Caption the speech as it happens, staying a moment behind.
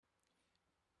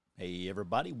Hey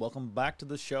everybody, welcome back to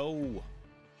the show. We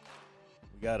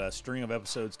got a string of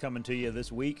episodes coming to you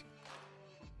this week.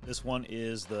 This one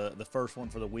is the first one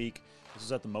for the week. This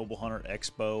is at the Mobile Hunter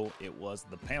Expo. It was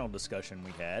the panel discussion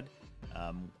we had.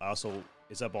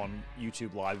 It's up on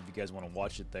YouTube Live if you guys want to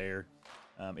watch it there.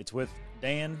 It's with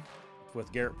Dan, it's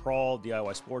with Garrett Prawl,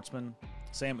 DIY Sportsman,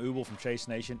 Sam Ubel from Chase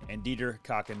Nation, and Dieter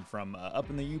Kocken from up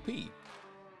in the UP.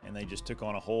 And they just took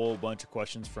on a whole bunch of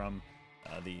questions from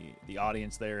the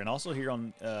audience there, and also here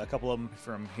on a couple of them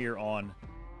from here on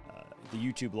the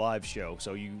YouTube live show.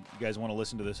 So you guys want to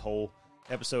listen to this whole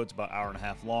episode. It's about an hour and a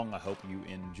half long. I hope you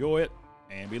enjoy it,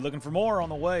 and be looking for more on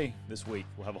the way this week.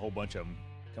 We'll have a whole bunch of them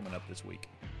coming up this week.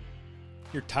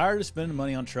 You're tired of spending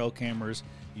money on trail cameras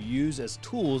you use as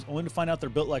tools only to find out they're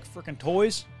built like freaking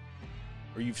toys?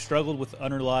 Or you've struggled with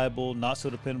unreliable, not so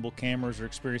dependable cameras or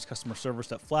experienced customer service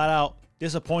that flat out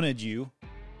disappointed you?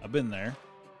 I've been there.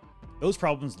 Those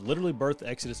problems literally birthed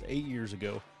Exodus 8 years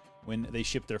ago when they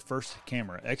shipped their first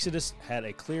camera. Exodus had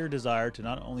a clear desire to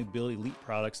not only build elite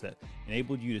products that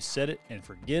enabled you to set it and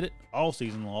forget it all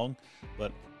season long,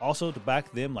 but also to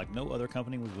back them like no other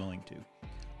company was willing to,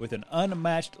 with an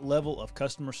unmatched level of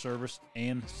customer service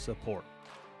and support.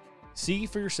 See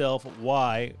for yourself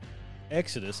why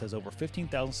Exodus has over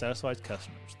 15,000 satisfied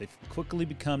customers. They've quickly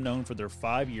become known for their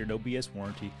 5-year no BS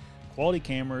warranty, quality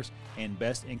cameras, and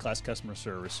best in-class customer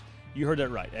service. You heard that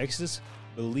right. Exodus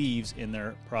believes in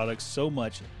their products so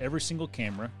much, every single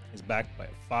camera is backed by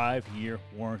a 5-year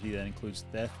warranty that includes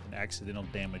theft and accidental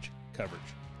damage coverage.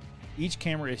 Each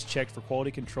camera is checked for quality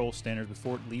control standards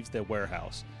before it leaves the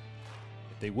warehouse.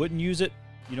 If they wouldn't use it,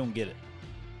 you don't get it.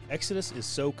 Exodus is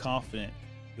so confident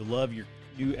you'll love your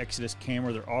new Exodus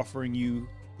camera. They're offering you,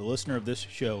 the listener of this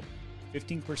show,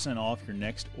 15% off your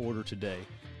next order today.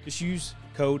 Just use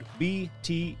code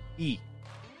BTE. If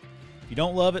you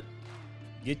don't love it,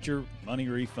 get your money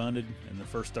refunded in the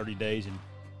first 30 days and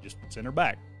just send her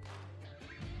back.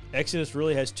 Exodus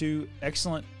really has 2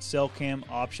 excellent cell cam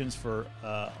options for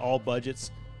all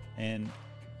budgets, and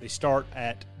they start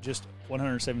at just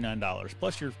 $179.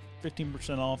 Plus you're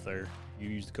 15% off there if you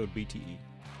use the code BTE.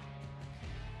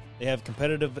 They have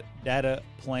competitive data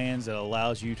plans that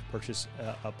allows you to purchase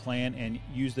a plan and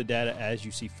use the data as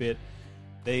you see fit.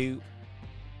 They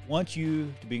want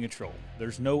you to be in control.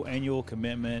 There's no annual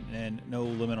commitment and no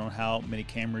limit on how many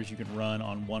cameras you can run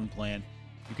on one plan.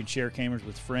 You can share cameras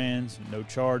with friends, no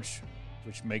charge,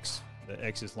 which makes the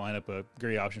Exodus lineup a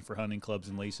great option for hunting clubs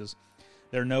and leases.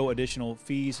 There are no additional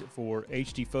fees for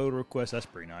HD photo requests. That's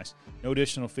pretty nice. No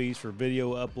additional fees for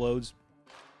video uploads.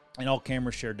 And all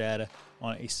cameras share data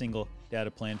on a single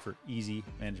data plan for easy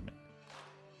management.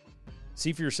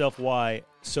 See for yourself why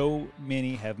so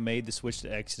many have made the switch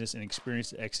to Exodus and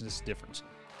experienced the Exodus difference.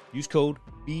 Use code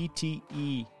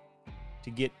BTE to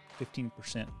get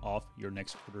 15% off your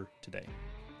next order today.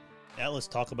 Now let's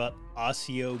talk about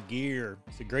Osseo Gear.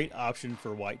 It's a great option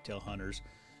for whitetail hunters.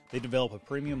 They develop a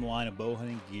premium line of bow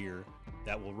hunting gear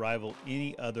that will rival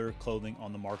any other clothing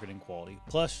on the market in quality.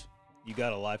 Plus, you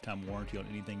got a lifetime warranty on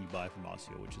anything you buy from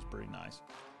Osseo, which is pretty nice.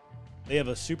 They have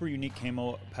a super unique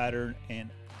camo pattern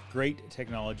and great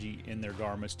technology in their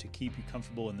garments to keep you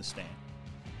comfortable in the stand.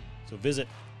 So visit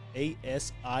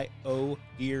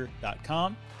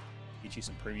asiogear.com. Get you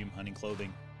some premium hunting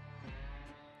clothing.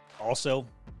 Also,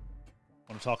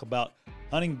 I want to talk about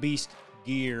Hunting Beast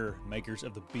Gear, makers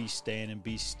of the Beast Stand and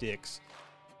Beast Sticks.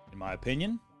 In my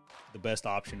opinion, the best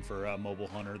option for a mobile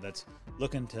hunter that's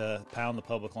looking to pound the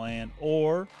public land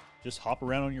or just hop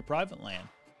around on your private land.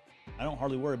 I don't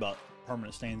hardly worry about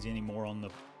permanent stands anymore on the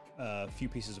few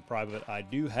pieces of private I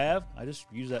do have. I just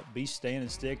use that Beast Stand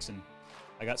and sticks, and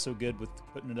I got so good with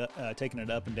putting it up, taking it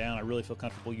up and down. I really feel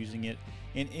comfortable using it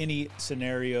in any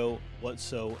scenario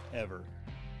whatsoever.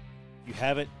 If you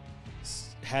haven't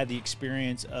had the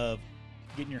experience of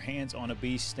getting your hands on a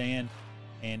Beast Stand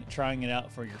and trying it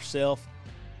out for yourself,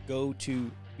 go to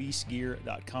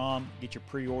beastgear.com, get your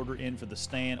pre-order in for the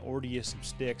stand, order you some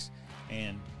sticks,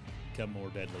 and become more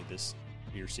deadly this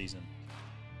deer season.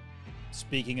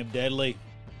 Speaking of deadly,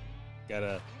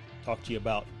 gotta talk to you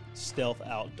about Stealth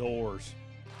Outdoors,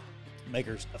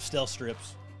 makers of stealth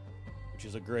strips, which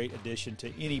is a great addition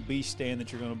to any beast stand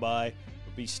that you're going to buy,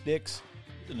 or beast sticks.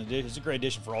 It's a great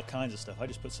addition for all kinds of stuff. I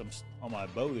just put some on my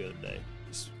bow the other day.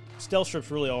 Stealth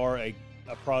strips really are a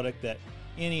product that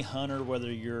any hunter, whether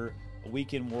you're a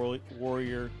weekend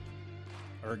warrior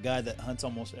or a guy that hunts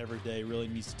almost every day, really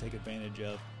needs to take advantage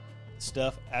of. The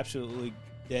stuff absolutely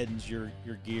deadens your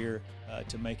gear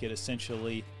to make it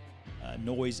essentially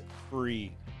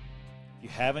noise-free. If you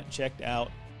haven't checked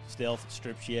out stealth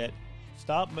strips yet,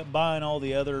 stop buying all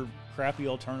the other crappy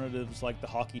alternatives like the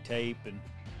hockey tape and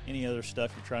any other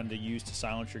stuff you're trying to use to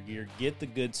silence your gear, get the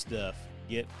good stuff.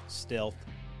 Get Stealth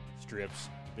strips.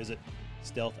 Visit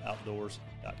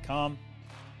stealthoutdoors.com.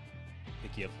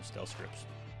 Pick you up some Stealth strips.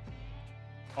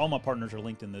 All my partners are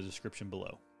linked in the description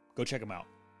below. Go check them out.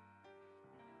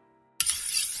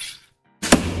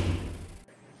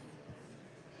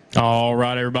 All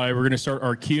right, everybody, we're going to start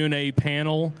our Q&A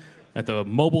panel at the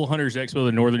Mobile Hunters Expo,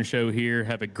 the Northern Show here.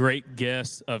 Have a great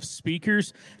guest of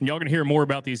speakers, and y'all going to hear more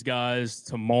about these guys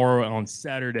tomorrow on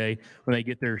Saturday when they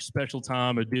get their special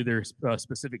time to do their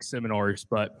specific seminars.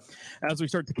 But as we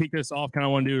start to kick this off, kind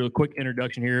of want to do a quick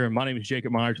introduction here. My name is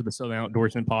Jacob Myers with the Southern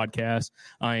Outdoorsman Podcast.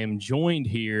 I am joined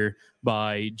here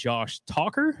by Josh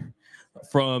Talker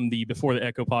from the Before the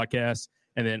Echo podcast,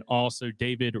 and then also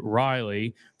David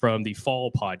Riley from the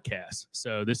Fall podcast.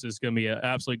 So this is going to be an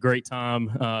absolutely great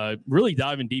time, really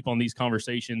diving deep on these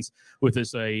conversations with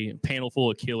this a panel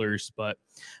full of killers. But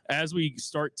as we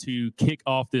start to kick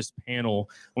off this panel,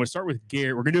 I'm going to start with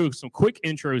Garrett. We're going to do some quick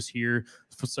intros here.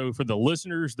 So for the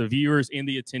listeners, the viewers, and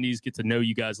the attendees, get to know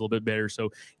you guys a little bit better. So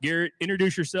Garrett,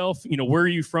 introduce yourself. Where are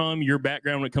you from, your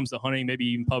background when it comes to hunting, maybe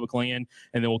even public land,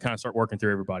 and then we'll kind of start working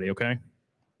through everybody, okay?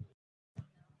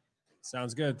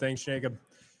 Sounds good. Thanks, Jacob.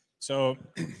 So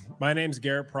my name's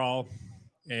Garrett Prawl,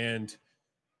 and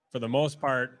for the most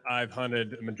part, I've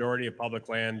hunted a majority of public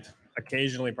land,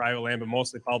 occasionally private land, but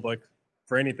mostly public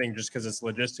for anything just because it's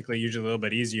logistically usually a little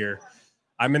bit easier.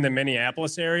 I'm in the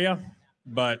Minneapolis area,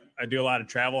 but I do a lot of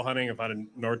travel hunting. I've hunted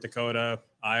North Dakota,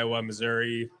 Iowa,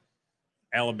 Missouri,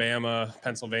 Alabama,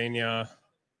 Pennsylvania,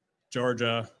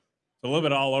 Georgia, a little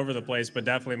bit all over the place, but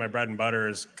definitely my bread and butter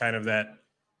is kind of that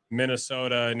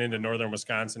Minnesota and into northern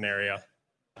Wisconsin area.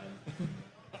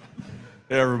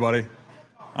 Hey everybody,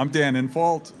 I'm Dan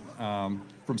Infalt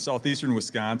from southeastern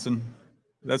Wisconsin.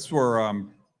 That's where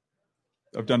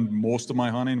I've done most of my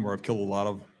hunting, where I've killed a lot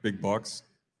of big bucks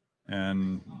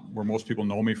and where most people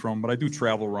know me from, but I do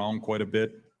travel around quite a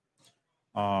bit.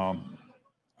 I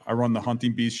run the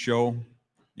Hunting Beast show,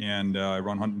 and I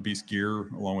run Hunting Beast gear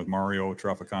along with Mario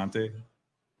Traficante.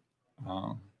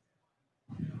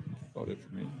 About it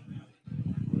for me.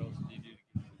 What else do you do to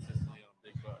get consistently on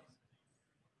big bucks?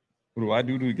 What do I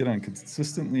do to get on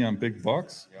consistently on big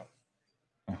bucks? Yeah.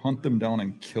 I hunt them down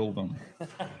and kill them.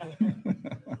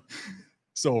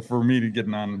 So for me to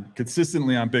get on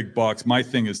consistently on big bucks, my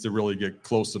thing is to really get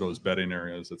close to those bedding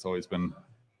areas. It's always been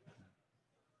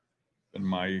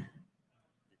my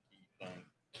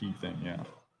key thing, yeah.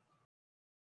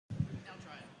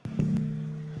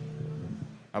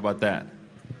 How about that?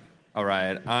 All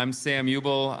right. I'm Sam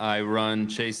Ubel. I run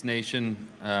Chase Nation,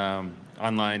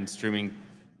 online streaming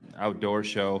outdoor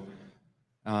show.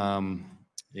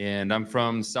 And I'm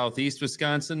from southeast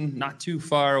Wisconsin, not too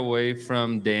far away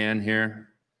from Dan here.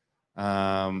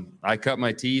 I cut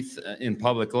my teeth in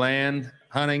public land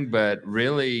hunting, but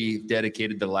really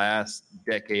dedicated the last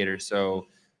decade or so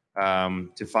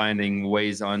to finding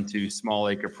ways onto small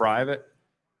acre private.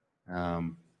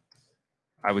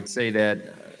 I would say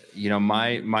that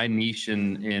my niche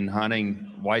in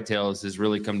hunting whitetails has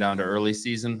really come down to early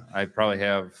season. I probably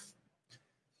have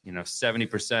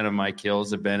 70% of my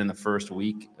kills have been in the first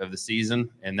week of the season,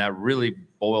 and that really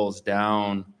boils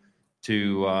down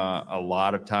to a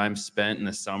lot of time spent in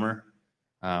the summer.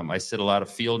 I sit a lot of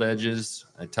field edges.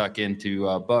 I tuck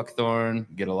into buckthorn,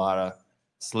 get a lot of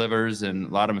slivers and a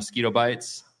lot of mosquito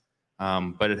bites,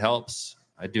 but it helps.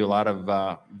 I do a lot of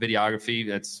videography.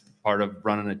 That's part of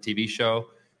running a TV show.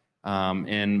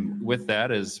 And with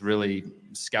that is really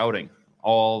scouting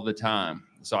all the time.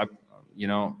 So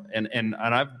and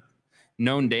I've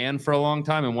known Dan for a long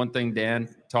time. And one thing Dan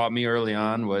taught me early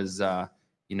on was,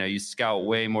 you scout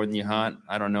way more than you hunt.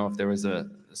 I don't know if there was a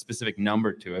specific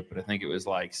number to it, but I think it was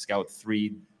like scout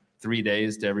three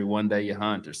days to every one day you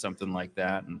hunt or something like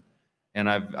that. And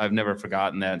I've never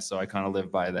forgotten that. So I kind of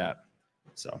live by that.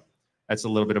 So that's a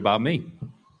little bit about me.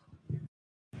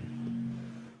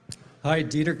 Hi,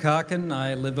 Dieter Cocken.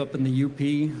 I live up in the UP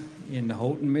in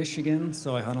Houghton, Michigan,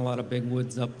 so I hunt a lot of big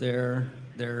woods up there.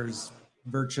 There's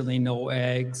virtually no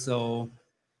ag, so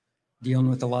dealing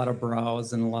with a lot of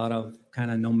browse and a lot of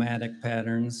kind of nomadic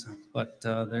patterns, but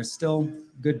there's still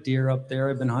good deer up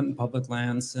there. I've been hunting public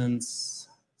land since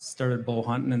started bow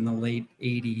hunting in the late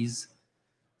 80s,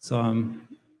 so I'm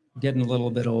getting a little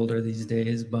bit older these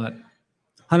days, but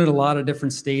hunted a lot of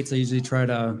different states. I usually try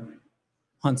to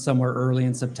hunt somewhere early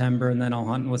in September, and then I'll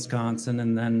hunt in Wisconsin.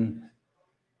 And then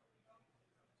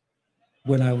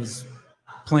when I was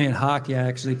playing hockey, I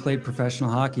actually played professional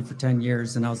hockey for 10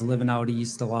 years, and I was living out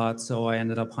east a lot. So I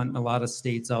ended up hunting a lot of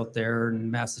states out there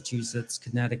in Massachusetts,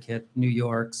 Connecticut, New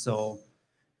York. So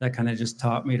that kind of just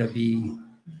taught me to be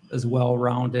as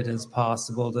well-rounded as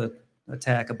possible to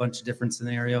attack a bunch of different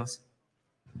scenarios.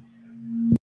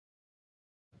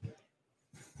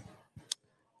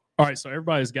 All right, so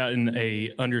everybody's gotten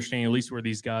a understanding at least where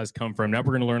these guys come from. Now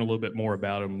we're going to learn a little bit more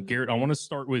about them. Garrett, I want to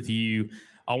start with you.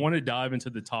 I want to dive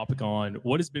into the topic on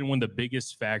what has been one of the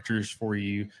biggest factors for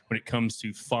you when it comes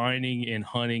to finding and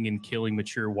hunting and killing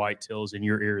mature whitetails in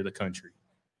your area of the country.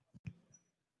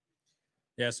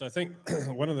 Yeah, so I think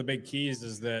one of the big keys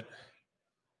is that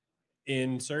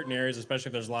in certain areas, especially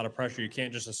if there's a lot of pressure, you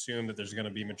can't just assume that there's going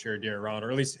to be mature deer around,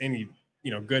 or at least any,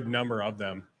 good number of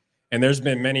them. And there's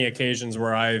been many occasions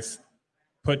where I've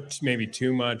put maybe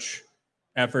too much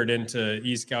effort into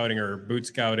e-scouting or boot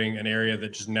scouting an area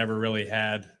that just never really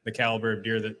had the caliber of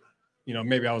deer that,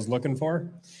 maybe I was looking for.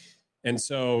 And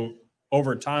so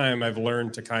over time, I've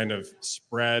learned to kind of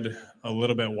spread a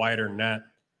little bit wider net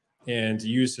and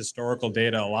use historical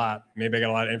data a lot. Maybe I got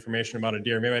a lot of information about a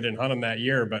deer. Maybe I didn't hunt him that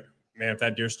year, but man, if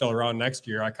that deer's still around next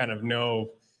year, I kind of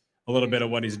know a little bit of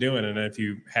what he's doing. And if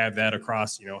you have that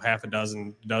across, half a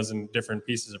dozen different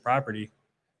pieces of property,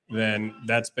 then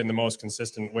that's been the most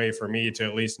consistent way for me to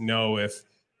at least know if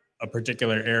a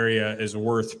particular area is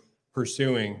worth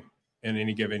pursuing in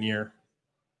any given year.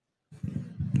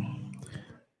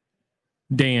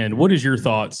 Dan, what is your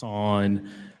thoughts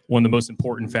on one of the most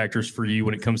important factors for you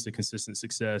when it comes to consistent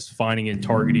success, finding and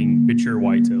targeting mature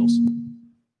whitetails?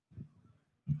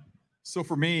 So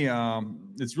for me,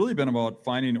 it's really been about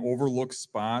finding overlooked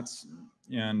spots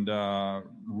and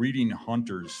reading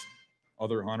hunters,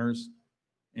 other hunters,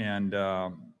 and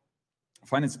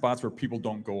finding spots where people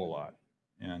don't go a lot.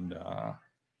 And,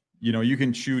 you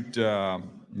can shoot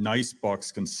nice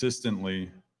bucks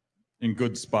consistently in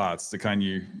good spots, the kind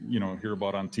you hear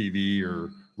about on TV or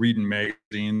read in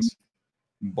magazines.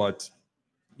 But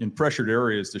in pressured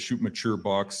areas, to shoot mature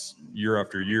bucks year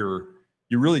after year,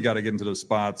 you really got to get into those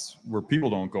spots where people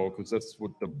don't go, because that's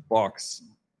what the bucks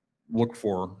look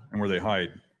for and where they hide.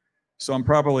 So I'm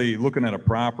probably looking at a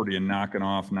property and knocking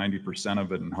off 90%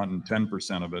 of it and hunting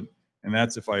 10% of it. And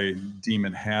that's if I deem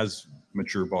it has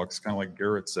mature bucks, kind of like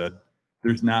Garrett said.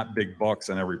 There's not big bucks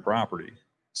on every property.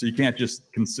 So you can't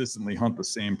just consistently hunt the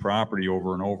same property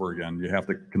over and over again. You have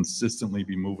to consistently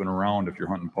be moving around if you're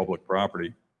hunting public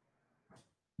property.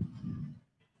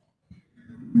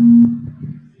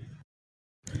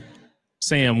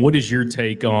 Sam, what is your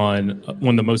take on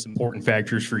one of the most important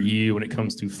factors for you when it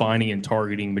comes to finding and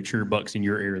targeting mature bucks in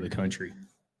your area of the country?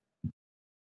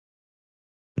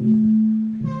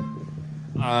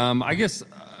 I guess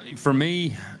for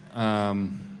me,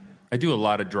 I do a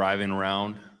lot of driving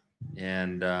around,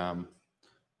 and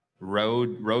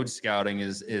road scouting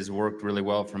is worked really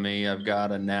well for me. I've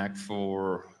got a knack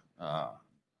for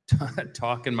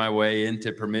talking my way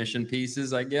into permission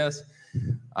pieces, I guess.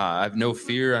 I have no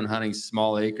fear on hunting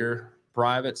small acre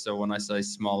private. So when I say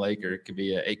small acre, it could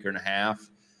be an acre and a half.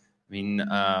 I mean,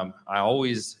 I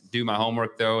always do my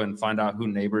homework though and find out who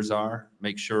neighbors are.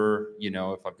 Make sure,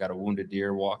 if I've got a wounded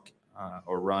deer walk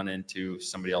or run into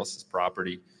somebody else's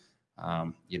property,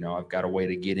 I've got a way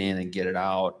to get in and get it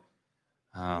out.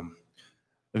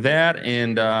 That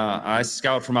and I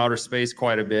scout from outer space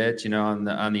quite a bit,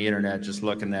 on the internet, just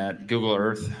looking at Google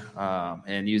Earth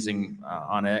and using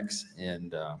OnX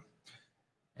and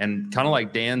kind of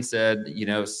like Dan said,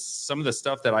 some of the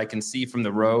stuff that I can see from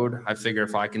the road, I figure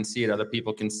if I can see it, other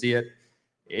people can see it.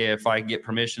 If I get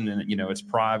permission and it's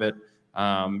private,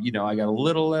 I got a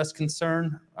little less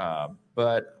concern.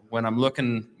 But when I'm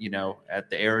looking, at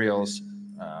the aerials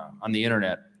on the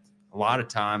internet, a lot of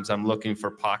times I'm looking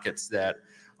for pockets that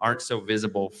aren't so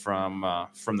visible from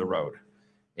the road.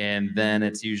 And then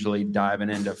it's usually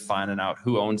diving into finding out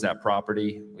who owns that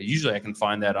property. Usually I can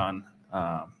find that on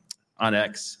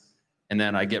X, and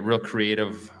then I get real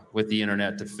creative with the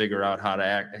internet to figure out how to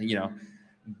act,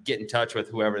 get in touch with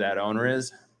whoever that owner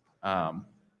is.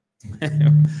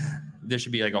 There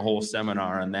should be like a whole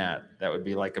seminar on that. That would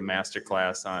be like a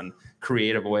masterclass on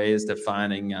creative ways to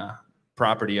finding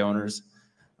property owners.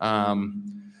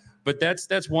 But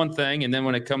that's one thing. And then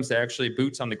when it comes to actually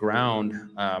boots on the ground,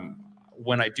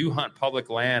 when I do hunt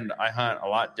public land, I hunt a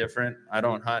lot different. I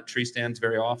don't hunt tree stands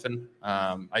very often.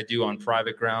 I do on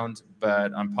private ground,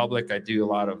 but on public, I do a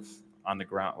lot of on the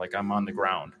ground, like I'm on the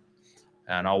ground.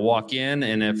 And I'll walk in,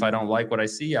 and if I don't like what I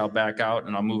see, I'll back out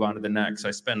and I'll move on to the next. So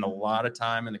I spend a lot of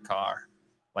time in the car.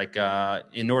 Like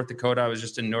in North Dakota, I was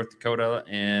just in North Dakota,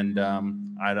 and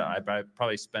I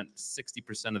probably spent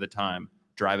 60% of the time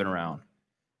driving around.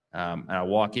 And I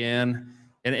walk in,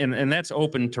 and that's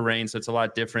open terrain, so it's a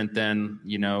lot different than,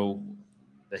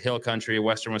 the hill country of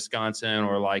Western Wisconsin,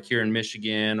 or like here in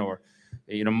Michigan, or,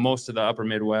 most of the upper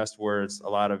Midwest where it's a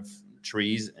lot of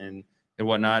trees and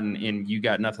whatnot. And you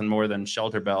got nothing more than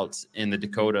shelter belts in the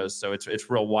Dakotas. So it's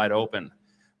real wide open.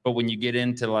 But when you get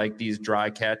into like these dry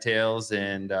cattails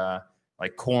and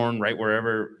like corn, right,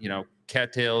 wherever,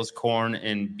 cattails, corn,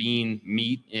 and bean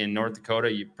meat in North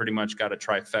Dakota, you pretty much got a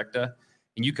trifecta.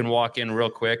 And you can walk in real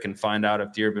quick and find out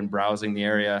if deer have been browsing the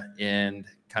area and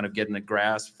kind of getting a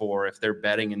grasp for if they're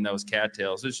bedding in those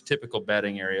cattails. There's typical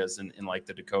bedding areas in like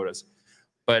the Dakotas.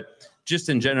 But just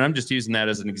in general, I'm just using that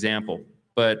as an example.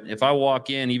 But if I walk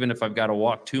in, even if I've got to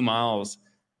walk 2 miles,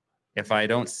 if I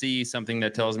don't see something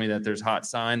that tells me that there's hot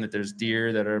sign, that there's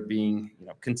deer that are being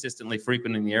consistently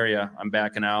frequenting the area, I'm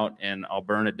backing out and I'll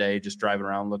burn a day just driving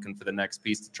around looking for the next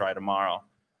piece to try tomorrow.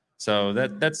 So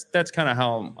that's kind of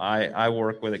how I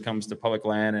work when it comes to public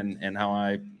land and how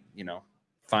I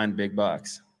find big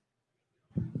bucks.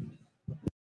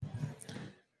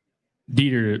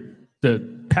 Dieter,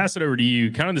 to pass it over to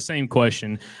you, kind of the same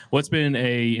question. What's been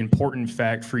a important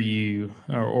fact for you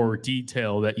or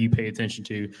detail that you pay attention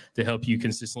to help you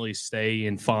consistently stay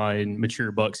and find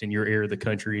mature bucks in your area of the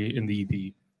country in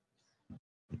the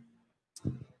UP?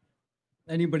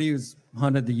 Anybody who's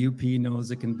hunted the UP knows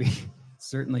it can be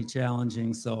certainly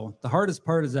challenging. So the hardest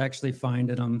part is actually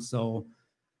finding them. So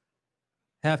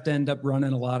have to end up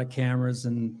running a lot of cameras,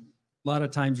 and a lot of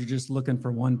times you're just looking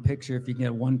for one picture. If you can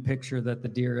get one picture that the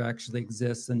deer actually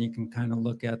exists, then you can kind of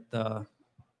look at the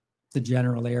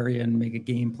general area and make a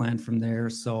game plan from there.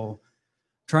 So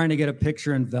trying to get a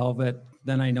picture in velvet,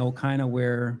 then I know kind of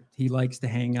where he likes to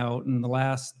hang out. In the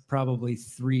last probably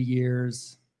 3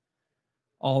 years,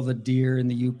 all the deer in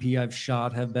the UP I've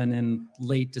shot have been in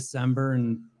late December,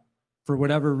 and for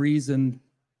whatever reason,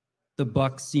 the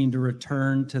bucks seem to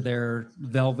return to their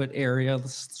velvet area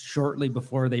shortly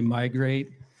before they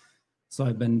migrate. So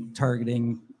I've been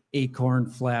targeting acorn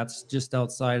flats just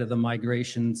outside of the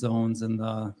migration zones and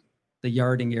the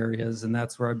yarding areas, and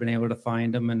that's where I've been able to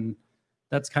find them. And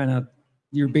that's kind of,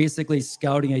 you're basically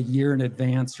scouting a year in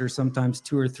advance, or sometimes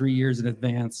 2 or 3 years in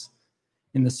advance.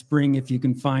 In the spring, if you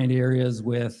can find areas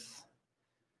with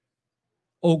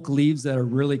oak leaves that are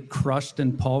really crushed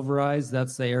and pulverized,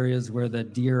 that's the areas where the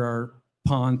deer are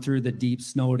pawing through the deep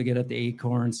snow to get at the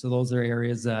acorns. So those are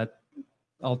areas that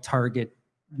I'll target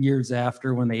years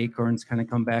after, when the acorns kind of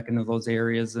come back into those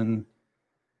areas. And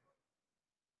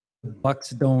bucks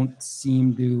don't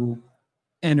seem to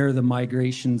enter the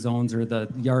migration zones or the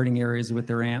yarding areas with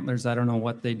their antlers. I don't know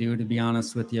what they do, to be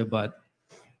honest with you, but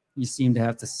you seem to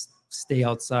have to stay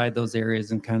outside those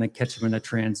areas and kind of catch them in a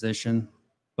transition.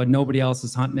 But nobody else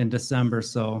is hunting in December,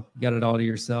 so you got it all to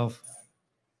yourself.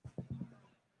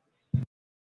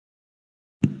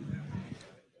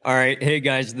 All right. Hey,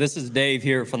 guys, this is Dave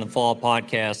here from the Fall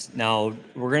Podcast. Now,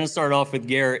 we're going to start off with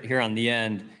Garrett here on the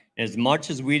end. As much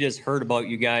as we just heard about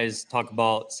you guys talk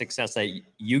about success that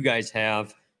you guys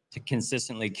have to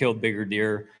consistently kill bigger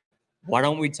deer, why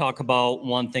don't we talk about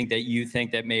one thing that you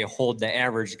think that may hold the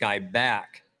average guy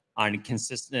back on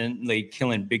consistently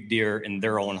killing big deer in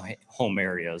their own home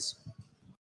areas?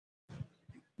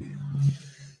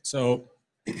 So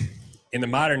in the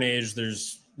modern age,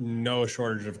 there's no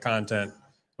shortage of content,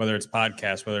 whether it's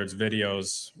podcasts, whether it's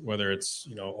videos, whether it's,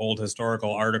 old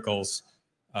historical articles.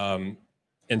 And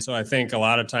so I think a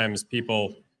lot of times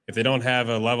people, if they don't have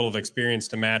a level of experience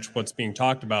to match what's being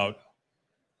talked about,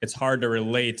 it's hard to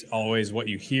relate always what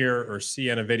you hear or see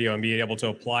in a video and be able to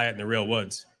apply it in the real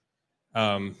woods.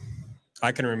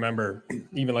 I can remember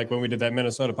even like when we did that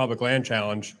Minnesota Public Land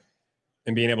Challenge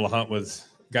and being able to hunt with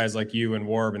guys like you and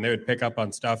Warb, and they would pick up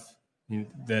on stuff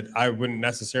that I wouldn't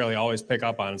necessarily always pick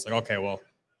up on. It's like, okay, well,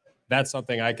 that's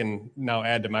something I can now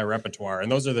add to my repertoire.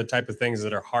 And those are the type of things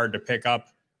that are hard to pick up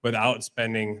without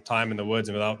spending time in the woods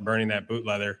and without burning that boot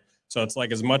leather. So it's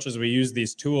like, as much as we use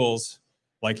these tools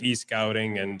like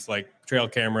e-scouting and like trail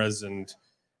cameras and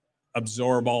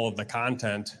absorb all of the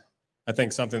content, I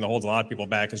think something that holds a lot of people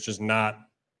back is just not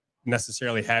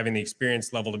necessarily having the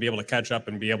experience level to be able to catch up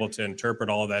and be able to interpret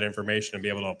all of that information and be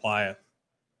able to apply it.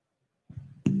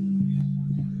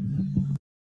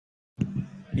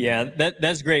 Yeah,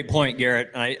 that's a great point,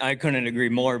 Garrett. I couldn't agree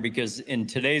more, because in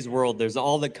today's world, there's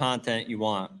all the content you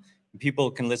want.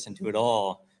 People can listen to it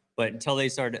all, but until they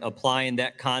start applying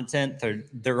that content to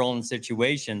their own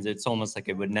situations, it's almost like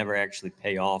it would never actually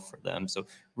pay off for them. So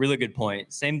really good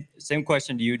point. Same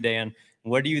question to you, Dan.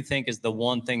 What do you think is the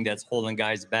one thing that's holding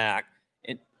guys back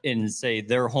in say,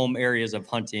 their home areas of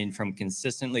hunting from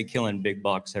consistently killing big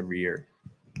bucks every year?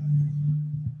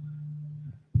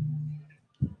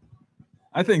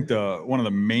 I think one of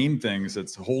the main things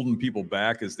that's holding people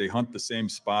back is they hunt the same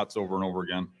spots over and over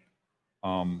again.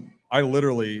 I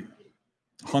literally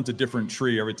hunt a different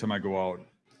tree every time I go out.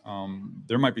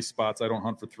 there might be spots I don't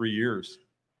hunt for 3 years.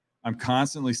 I'm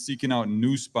constantly seeking out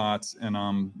new spots, and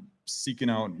I'm seeking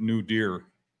out new deer.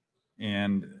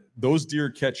 And those deer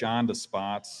catch on to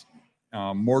spots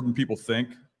more than people think.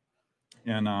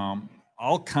 And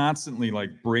I'll constantly like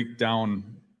break down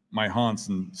my hunts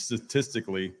and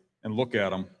statistically and look at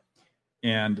them.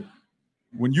 And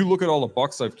when you look at all the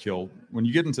bucks I've killed, when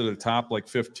you get into the top like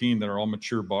 15 that are all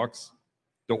mature bucks,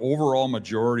 the overall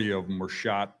majority of them were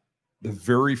shot the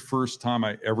very first time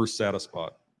I ever sat a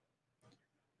spot.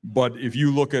 But if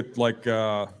you look at like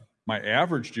my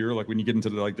average deer, like when you get into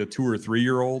the 2 or 3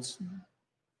 year olds,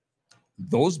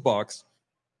 those bucks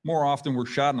more often were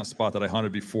shot in a spot that I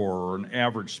hunted before, or an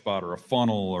average spot, or a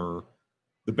funnel, or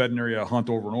the bedding area I hunt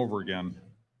over and over again,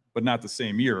 but not the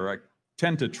same year. I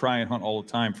tend to try and hunt all the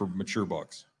time for mature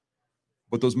bucks.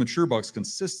 But those mature bucks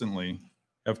consistently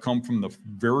have come from the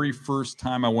very first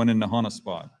time I went in to hunt a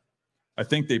spot. I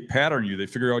think they pattern you. They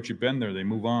figure out you've been there. They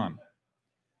move on.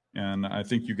 And I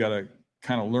think you got to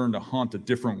kind of learn to hunt a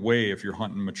different way if you're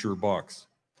hunting mature bucks,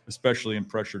 especially in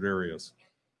pressured areas.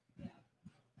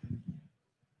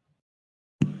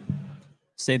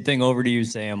 Same thing over to you,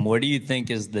 Sam. What do you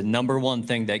think is the number one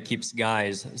thing that keeps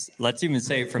guys, let's even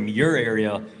say from your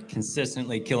area,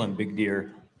 consistently killing big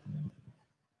deer?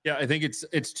 Yeah, I think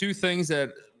it's two things that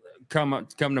come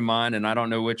to mind, and I don't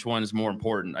know which one is more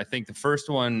important. I think the first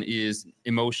one is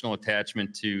emotional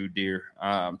attachment to deer.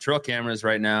 Trail cameras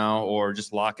right now, or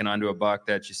just locking onto a buck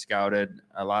that you scouted.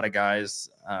 A lot of guys,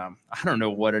 I don't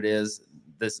know what it is,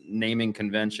 this naming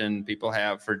convention people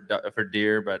have for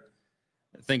deer, but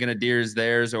thinking a deer is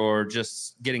theirs, or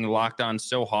just getting locked on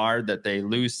so hard that they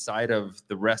lose sight of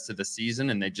the rest of the season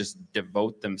and they just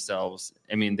devote themselves.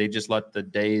 I mean, they just let the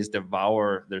days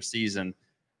devour their season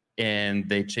and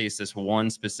they chase this one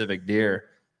specific deer.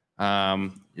 I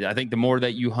think the more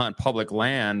that you hunt public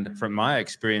land, from my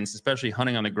experience, especially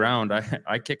hunting on the ground,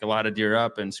 I kick a lot of deer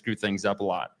up and screw things up a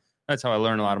lot. That's how I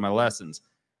learn a lot of my lessons.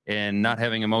 And not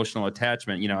having emotional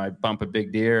attachment, I bump a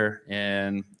big deer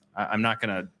and I'm not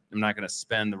going to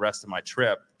spend the rest of my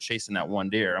trip chasing that one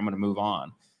deer. I'm going to move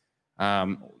on.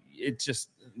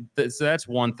 So that's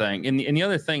one thing. And the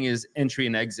other thing is entry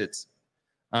and exits.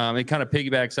 It kind of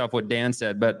piggybacks off what Dan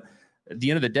said, but at the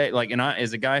end of the day,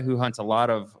 as a guy who hunts a lot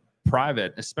of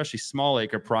private, especially small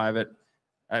acre private,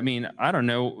 I mean, I don't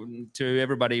know to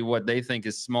everybody what they think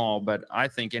is small, but I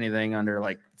think anything under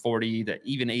like 40 to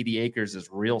even 80 acres is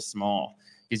real small,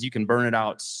 because you can burn it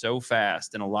out so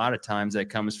fast. And a lot of times that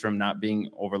comes from not being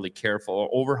overly careful.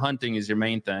 Over hunting is your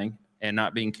main thing, and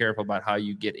not being careful about how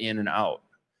you get in and out.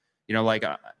 In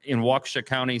Waukesha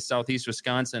County, southeast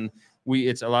Wisconsin,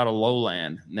 it's a lot of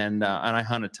lowland, and I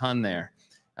hunt a ton there.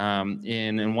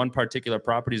 In one particular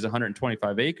property is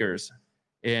 125 acres,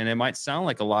 and it might sound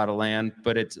like a lot of land,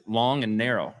 but it's long and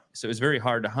narrow, so it's very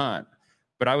hard to hunt.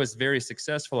 But I was very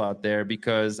successful out there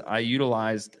because I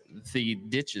utilized the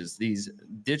ditches, these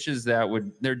ditches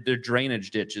they're drainage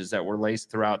ditches that were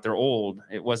laced throughout. They're old.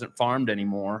 It wasn't farmed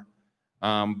anymore,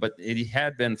 but it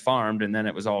had been farmed, and then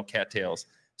it was all cattails.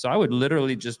 So I would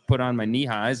literally just put on my knee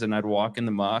highs and I'd walk in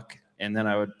the muck, and then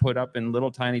I would put up in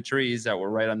little tiny trees that were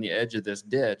right on the edge of this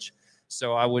ditch.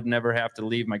 So I would never have to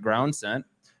leave my ground scent.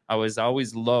 I was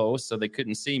always low, so they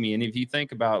couldn't see me. And if you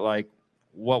think about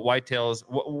what whitetails,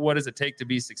 what does it take to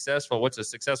be successful? What's a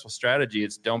successful strategy?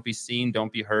 It's don't be seen,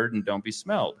 don't be heard, and don't be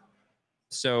smelled.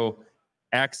 So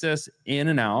access in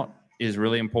and out is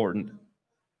really important.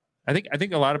 I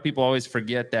think a lot of people always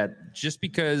forget that just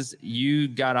because you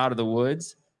got out of the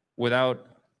woods without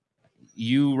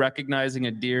you recognizing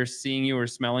a deer seeing you or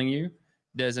smelling you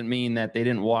doesn't mean that they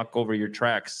didn't walk over your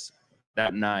tracks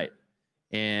that night.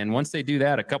 And once they do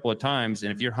that a couple of times,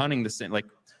 and if you're hunting the same,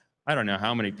 I don't know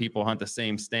how many people hunt the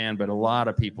same stand, but a lot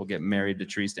of people get married to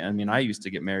tree stands. I mean, I used to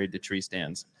get married to tree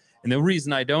stands. And the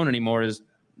reason I don't anymore is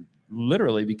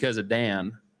literally because of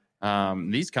Dan.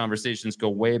 These conversations go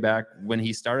way back when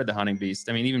he started the Hunting Beast.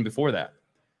 I mean, even before that.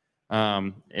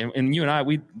 And you and I,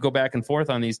 we go back and forth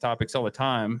on these topics all the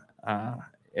time.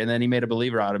 And then he made a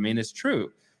believer out of me. And it's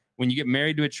true. When you get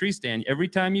married to a tree stand, every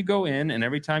time you go in and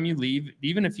every time you leave,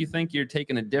 even if you think you're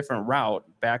taking a different route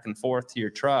back and forth to your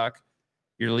truck,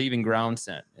 you're leaving ground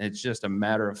scent. It's just a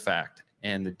matter of fact.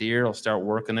 And the deer will start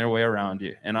working their way around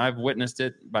you. And I've witnessed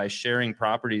it by sharing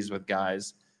properties with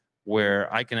guys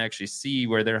where I can actually see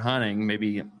where they're hunting,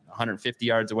 maybe 150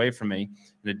 yards away from me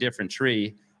in a different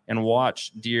tree, and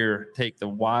watch deer take the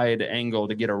wide angle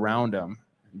to get around them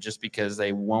just because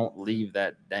they won't leave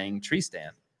that dang tree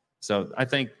stand. So I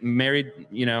think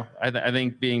I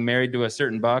think being married to a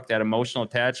certain buck, that emotional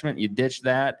attachment, you ditch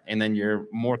that, and then you're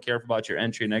more careful about your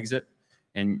entry and exit.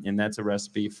 and that's a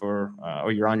recipe for,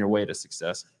 or you're on your way to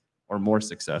success or more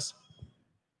success.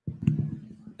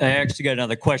 I actually got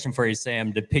another question for you,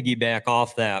 Sam, to piggyback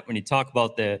off that. When you talk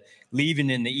about the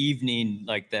leaving in the evening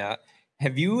like that,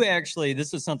 have you actually,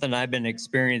 this is something I've been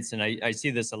experiencing. I see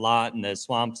this a lot in the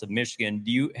swamps of Michigan.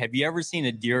 Have you ever seen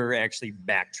a deer actually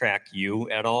backtrack you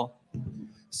at all?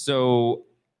 So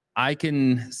I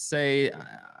can say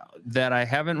that I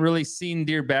haven't really seen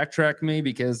deer backtrack me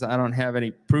because I don't have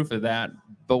any proof of that.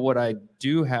 But what I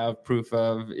do have proof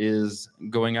of is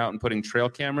going out and putting trail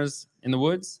cameras in the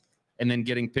woods and then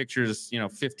getting pictures,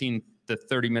 15 to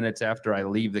 30 minutes after I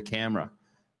leave the camera.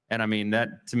 And I mean,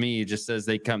 that to me just says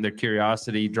they come, their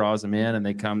curiosity draws them in and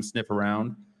they come sniff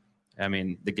around. I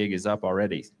mean, the gig is up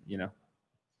already,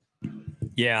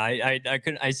 Yeah,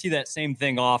 I see that same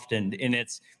thing often. And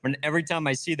it's every time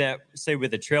I see that, say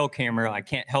with a trail camera, I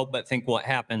can't help but think what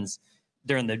happens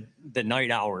during the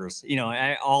night hours.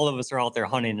 All of us are out there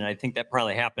hunting, and I think that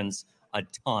probably happens a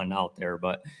ton out there.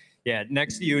 But yeah,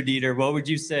 next to you, Dieter, what would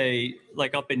you say,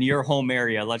 like up in your home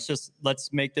area? Let's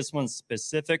make this one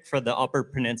specific for the Upper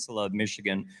Peninsula of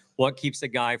Michigan. What keeps a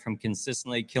guy from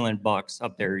consistently killing bucks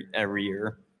up there every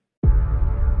year?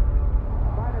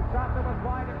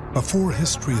 Before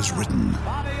history is written,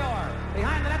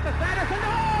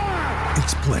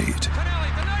 it's played.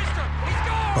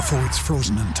 Before it's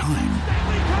frozen in time,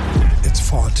 it's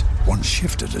fought one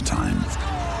shift at a time.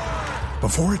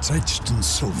 Before it's etched in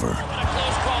silver,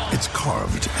 it's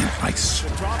carved in ice.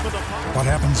 What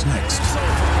happens next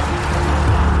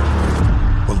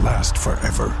will last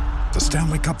forever. The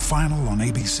Stanley Cup Final on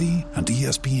ABC and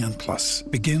ESPN Plus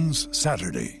begins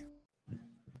Saturday.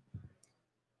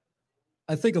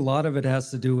 I think a lot of it has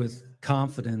to do with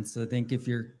confidence. I think if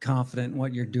you're confident in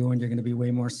what you're doing, you're going to be way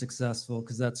more successful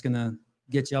because that's going to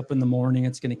get you up in the morning.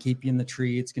 It's going to keep you in the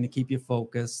tree. It's going to keep you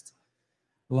focused.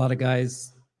 A lot of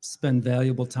guys spend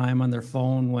valuable time on their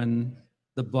phone when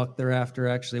the buck they're after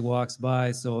actually walks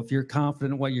by. So if you're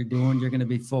confident in what you're doing, you're going to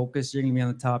be focused. You're going to be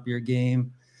on the top of your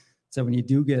game. So when you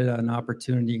do get an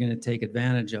opportunity, you're going to take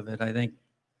advantage of it. I think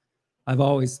I've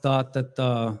always thought that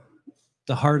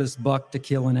the hardest buck to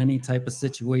kill in any type of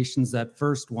situation is that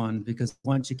first one, because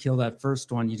once you kill that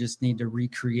first one, you just need to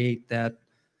recreate that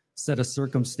set of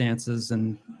circumstances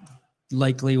and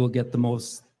likely will get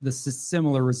the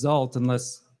similar result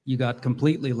unless you got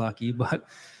completely lucky. But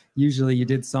usually you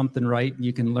did something right and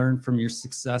you can learn from your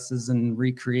successes and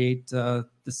recreate the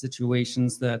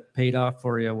situations that paid off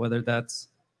for you, whether that's,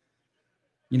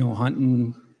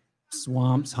 hunting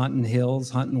swamps, hunting hills,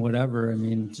 hunting whatever. I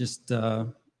mean, just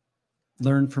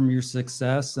learn from your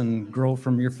success and grow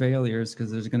from your failures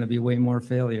because there's going to be way more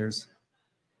failures.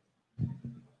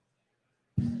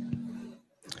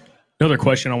 Another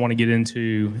question I want to get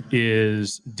into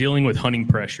is dealing with hunting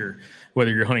pressure,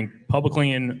 whether you're hunting public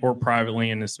land or private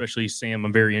land, especially Sam,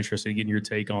 I'm very interested in getting your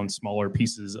take on smaller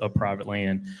pieces of private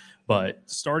land. But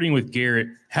starting with Garrett,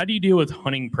 how do you deal with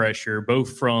hunting pressure,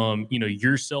 both from,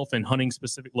 yourself in hunting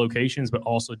specific locations, but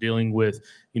also dealing with,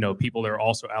 people that are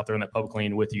also out there in that public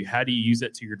land with you? How do you use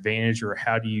that to your advantage, or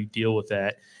how do you deal with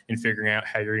that in figuring out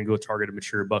how you're going to go target a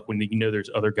mature buck when there's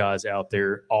other guys out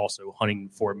there also hunting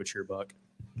for a mature buck?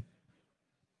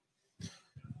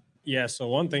 Yeah, so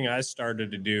one thing I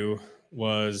started to do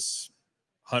was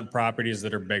hunt properties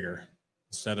that are bigger.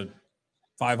 Instead of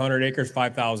 500 acres,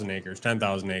 5,000 acres,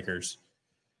 10,000 acres.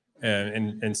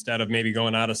 And instead of maybe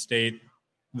going out of state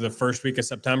the first week of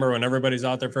September when everybody's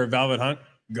out there for a velvet hunt,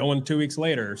 going 2 weeks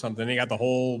later or something, you got the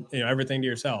whole, everything to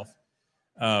yourself.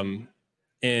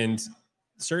 And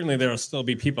certainly there'll still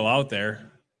be people out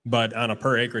there, but on a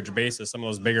per acreage basis, some of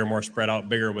those bigger, more spread out,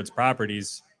 bigger woods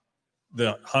properties,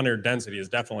 the hunter density is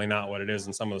definitely not what it is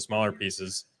in some of the smaller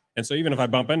pieces. And so even if I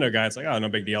bump into a guy, it's like, oh, no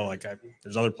big deal. Like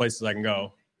there's other places I can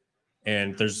go.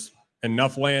 And there's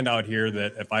enough land out here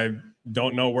that if I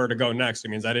don't know where to go next, it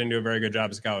means I didn't do a very good job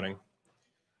of scouting.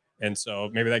 And so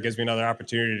maybe that gives me another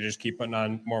opportunity to just keep putting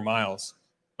on more miles.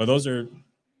 But those are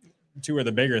two of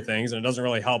the bigger things. And it doesn't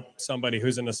really help somebody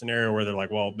who's in a scenario where they're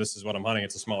like, well, this is what I'm hunting.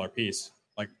 It's a smaller piece.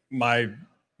 Like my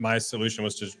solution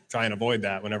was to try and avoid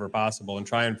that whenever possible and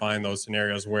try and find those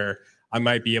scenarios where I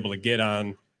might be able to get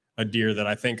on a deer that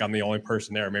I think I'm the only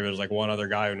person there. Maybe there's like one other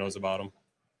guy who knows about them.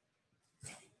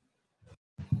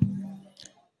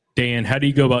 Dan, how do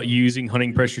you go about using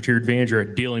hunting pressure to your advantage or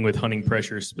dealing with hunting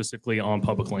pressure specifically on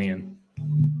public land?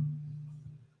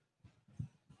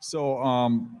 So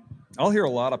I'll hear a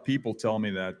lot of people tell me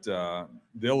that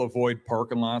they'll avoid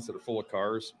parking lots that are full of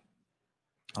cars.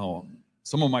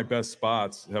 Some of my best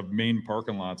spots have main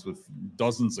parking lots with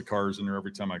dozens of cars in there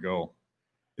every time I go.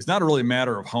 It's not really a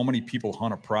matter of how many people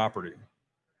hunt a property.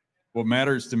 What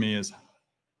matters to me is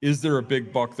is there a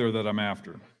big buck there that I'm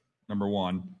after? Number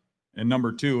one. And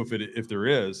number two, if there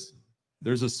is,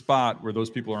 there's a spot where those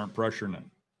people aren't pressuring it.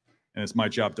 And it's my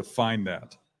job to find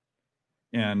that.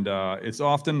 And it's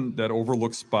often that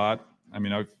overlooked spot. I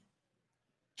mean, I've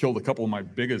killed a couple of my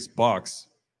biggest bucks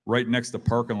right next to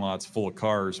parking lots full of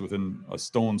cars within a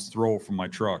stone's throw from my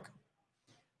truck.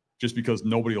 Just because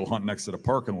nobody will hunt next to the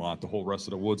parking lot, the whole rest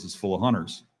of the woods is full of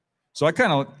hunters. So I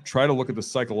kind of try to look at the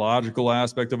psychological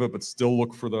aspect of it, but still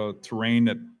look for the terrain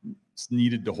that's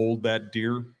needed to hold that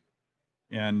deer,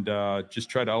 and just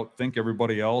try to outthink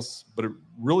everybody else. But it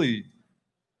really,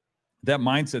 that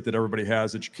mindset that everybody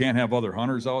has that you can't have other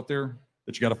hunters out there,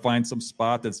 that you got to find some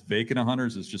spot that's vacant of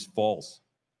hunters, is just false.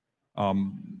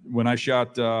 When I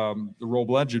shot the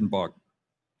Robe Legend buck,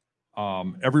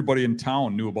 everybody in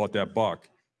town knew about that buck,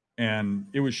 and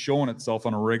it was showing itself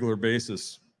on a regular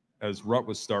basis as rut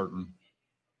was starting,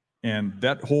 and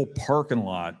that whole parking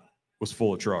lot was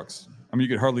full of trucks. I mean,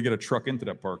 you could hardly get a truck into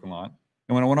that parking lot.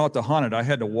 And when I went out to hunt it, I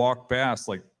had to walk past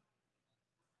like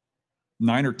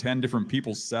 9 or 10 different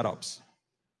people's setups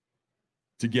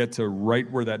to get to right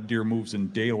where that deer moves in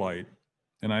daylight,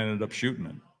 and I ended up shooting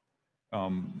it.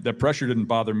 That pressure didn't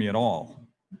bother me at all,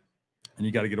 and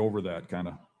you got to get over that kind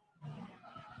of.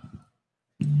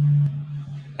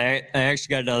 I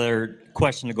actually got another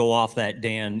question to go off that,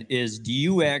 Dan, is do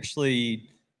you actually,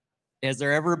 has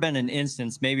there ever been an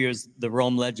instance, maybe it was the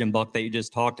Rome Legend buck that you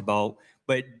just talked about,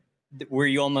 but where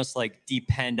you almost like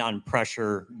depend on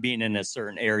pressure being in a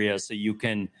certain area so you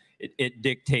can, it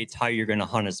dictates how you're going to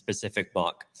hunt a specific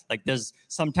buck? Like, does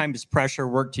sometimes pressure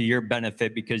work to your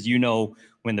benefit because you know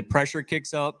when the pressure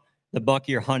kicks up, the buck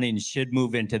you're hunting should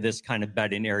move into this kind of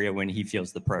bedding area when he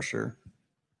feels the pressure?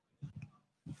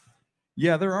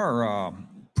 Yeah, there are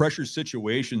pressure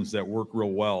situations that work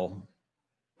real well,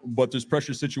 but there's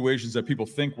pressure situations that people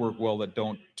think work well that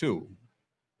don't too.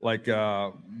 Like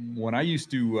when I used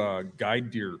to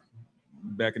guide deer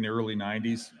back in the early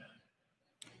 90s,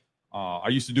 I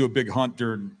used to do a big hunt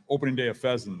during opening day of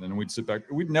pheasant, and we'd sit back.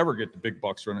 We'd never get the big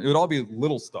bucks running. It would all be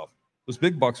little stuff. Those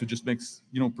big bucks would just make,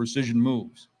 precision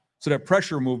moves. So that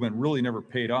pressure movement really never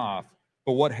paid off.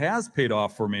 But what has paid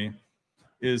off for me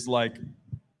is like,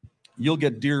 you'll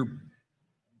get deer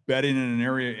bedding in an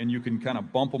area and you can kind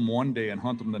of bump them one day and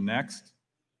hunt them the next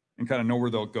and kind of know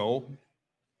where they'll go.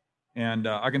 And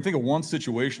I can think of one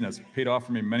situation that's paid off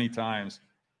for me many times.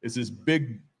 Is this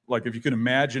big, like if you can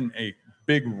imagine a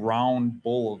big round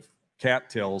bowl of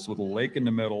cattails with a lake in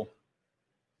the middle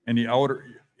and the outer,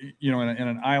 and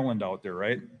an island out there,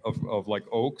 right? Of like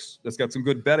oaks that's got some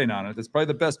good bedding on it. That's probably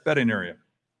the best bedding area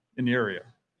in the area.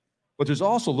 But there's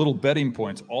also little bedding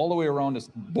points all the way around this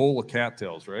bowl of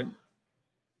cattails, right?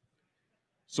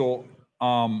 So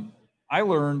I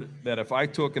learned that if I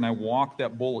took and I walked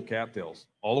that bowl of cattails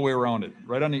all the way around it,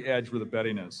 right on the edge where the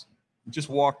bedding is, just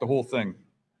walk the whole thing,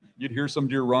 you'd hear some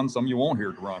deer run, some you won't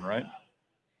hear run, right?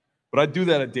 But I'd do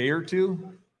that a day or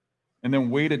two and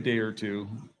then wait a day or two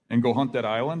and go hunt that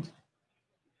island.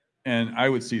 And I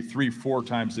would see 3-4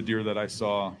 times the deer that I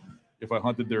saw if I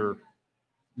hunted there,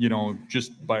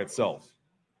 just by itself.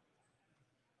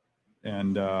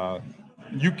 And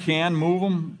you can move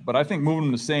them, but I think moving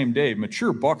them the same day,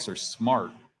 mature bucks are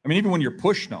smart. I mean, even when you're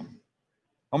pushing them,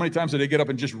 how many times do they get up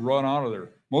and just run out of there?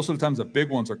 Most of the times the big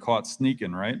ones are caught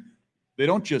sneaking, right? They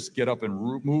don't just get up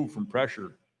and move from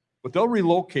pressure, but they'll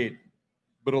relocate,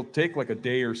 but it'll take like a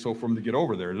day or so for them to get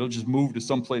over there. They'll just move to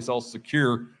someplace else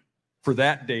secure for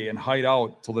that day and hide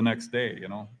out till the next day,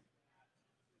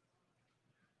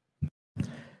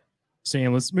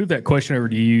 Sam, let's move that question over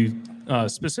to you.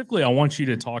 Specifically, I want you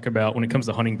to talk about when it comes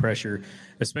to hunting pressure,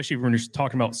 especially when you're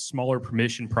talking about smaller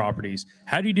permission properties.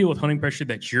 How do you deal with hunting pressure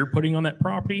that you're putting on that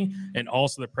property and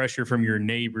also the pressure from your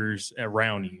neighbors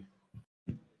around you?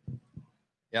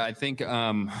 Yeah, I think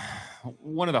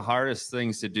one of the hardest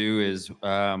things to do is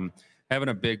having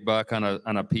a big buck on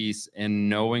a piece and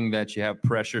knowing that you have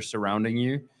pressure surrounding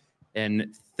you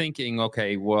and thinking,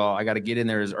 okay, well, I got to get in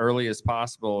there as early as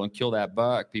possible and kill that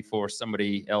buck before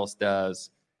somebody else does,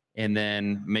 and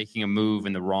then making a move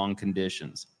in the wrong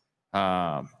conditions.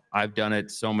 I've done it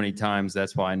so many times.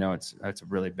 That's why I know that's a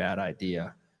really bad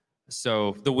idea. So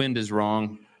if the wind is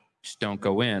wrong, just don't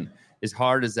go in, as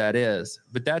hard as that is.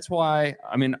 But that's why,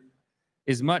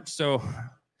 as much so,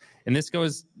 and this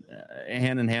goes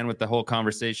hand in hand with the whole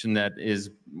conversation that is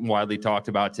widely talked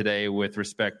about today with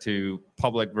respect to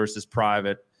public versus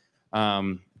private,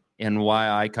 and why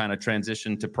I kind of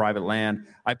transitioned to private land.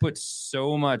 I put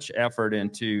so much effort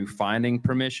into finding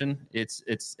permission. It's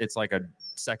like a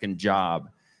second job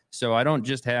So I don't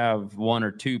just have one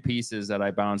or two pieces that I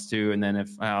bounce to, and then if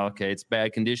okay, it's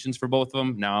bad conditions for both of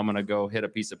them, now I'm going to go hit a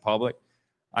piece of public.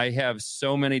 I have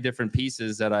so many different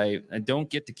pieces that I don't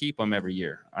get to keep them every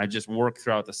year. I just work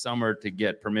throughout the summer to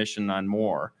get permission on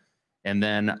more. And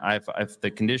then if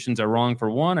the conditions are wrong for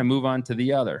one, I move on to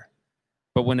the other.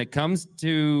 But when it comes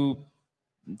to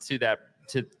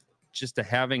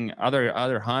having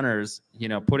other hunters,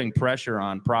 putting pressure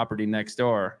on property next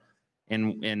door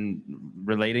and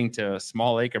relating to a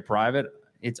small acre private,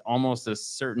 it's almost a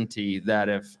certainty that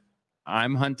if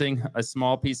I'm hunting a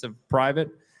small piece of private,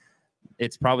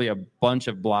 it's probably a bunch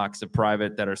of blocks of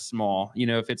private that are small.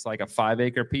 If it's like a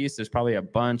 5-acre piece, there's probably a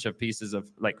bunch of pieces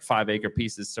of like 5-acre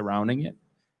pieces surrounding it.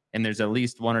 And there's at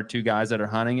least one or two guys that are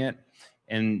hunting it.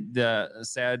 And the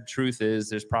sad truth is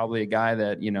there's probably a guy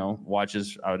that,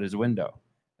 watches out his window.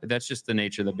 That's just the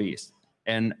nature of the beast.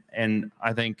 And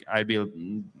I think I'd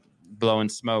be blowing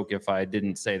smoke if I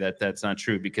didn't say that that's not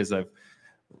true, because I've,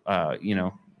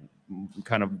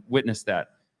 kind of witnessed that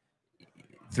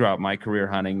throughout my career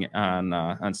hunting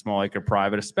on small acre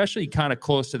private, especially kind of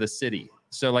close to the city.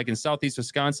 So like in southeast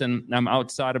Wisconsin, I'm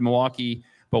outside of Milwaukee,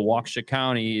 but Waukesha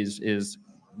County is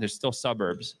there's still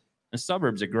suburbs. And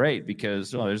suburbs are great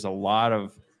because there's a lot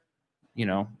of,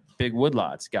 big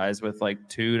woodlots, guys with like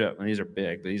these are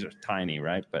big, but these are tiny,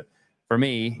 right? But for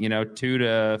me, 2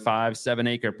 to 5,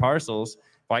 7-acre parcels,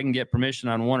 if I can get permission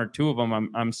on one or two of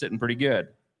them, I'm sitting pretty good.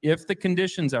 If the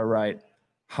conditions are right,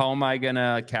 how am I going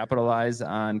to capitalize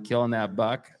on killing that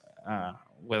buck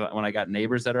when I got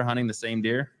neighbors that are hunting the same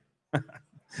deer?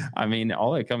 I mean,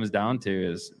 all it comes down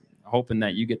to is hoping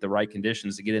that you get the right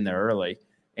conditions to get in there early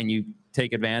and you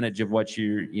take advantage of what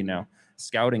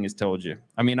scouting has told you.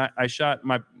 I mean, I shot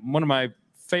one of my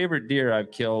favorite deer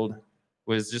I've killed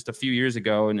was just a few years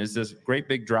ago, and is this great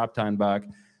big drop tine buck.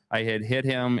 I had hit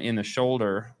him in the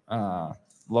shoulder,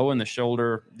 low in the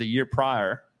shoulder the year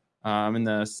prior, in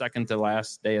the second to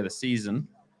last day of the season.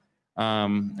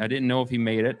 I didn't know if he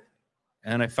made it,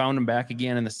 and I found him back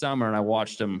again in the summer, and I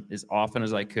watched him as often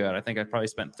as I could. I think I probably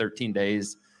spent 13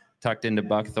 days tucked into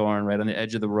buckthorn right on the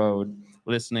edge of the road,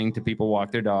 listening to people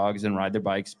walk their dogs and ride their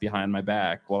bikes behind my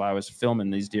back while I was filming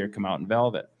these deer come out in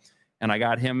velvet. And I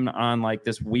got him on like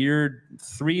this weird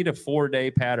 3 to 4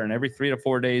 day pattern. Every 3 to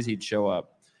 4 days he'd show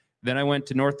up. Then I went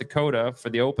to North Dakota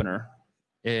for the opener,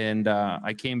 and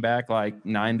I came back like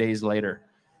 9 days later.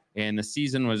 And the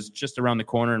season was just around the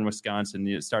corner in Wisconsin.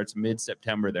 It starts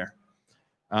mid-September there.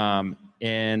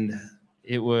 And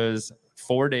it was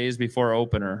 4 days before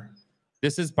opener.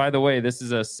 This is, by the way, a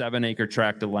 7-acre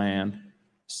tract of land.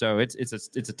 So it's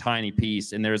a tiny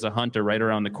piece. And there's a hunter right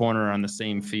around the corner on the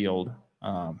same field,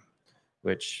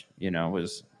 which,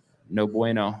 was no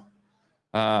bueno.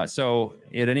 So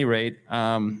at any rate,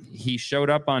 he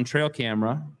showed up on trail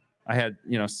camera. I had,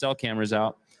 cell cameras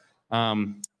out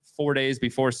 4 days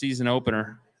before season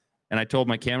opener. And I told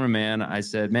my cameraman, I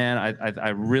said, man, I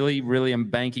really, really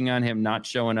am banking on him not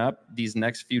showing up these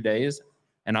next few days.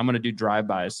 And I'm going to do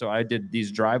drive-bys. So I did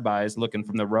these drive-bys looking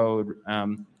from the road a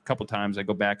couple times. I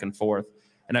go back and forth.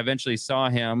 And I eventually saw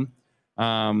him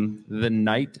the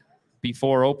night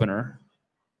before opener.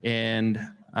 And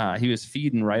he was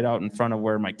feeding right out in front of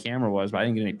where my camera was, but I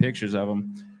didn't get any pictures of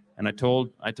him. And I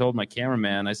told my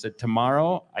cameraman, I said,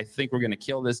 tomorrow, I think we're going to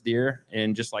kill this deer.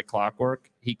 And just like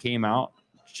clockwork, he came out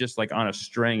just like on a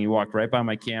string. He walked right by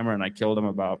my camera, and I killed him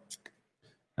about,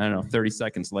 30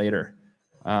 seconds later.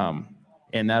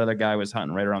 And that other guy was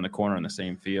hunting right around the corner in the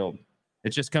same field.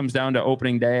 It just comes down to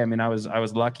opening day. I mean, I was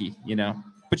lucky,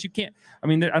 but you can't,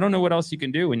 I don't know what else you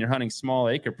can do when you're hunting small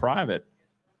acre private.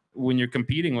 When you're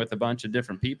competing with a bunch of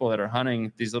different people that are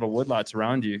hunting these little woodlots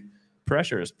around you,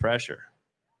 pressure is pressure,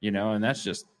 and that's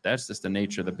just the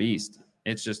nature of the beast.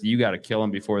 It's just, you got to kill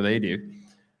them before they do.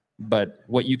 But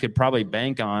what you could probably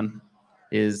bank on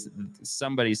is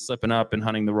somebody slipping up and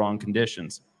hunting the wrong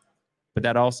conditions. But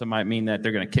that also might mean that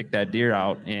they're going to kick that deer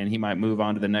out and he might move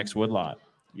on to the next woodlot,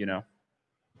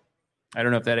 I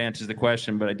don't know if that answers the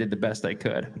question, but I did the best I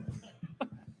could.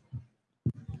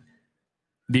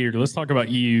 Deer, let's talk about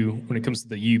you when it comes to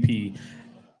the UP.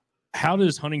 How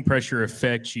does hunting pressure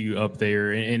affect you up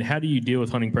there? And how do you deal with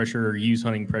hunting pressure or use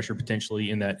hunting pressure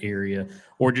potentially in that area?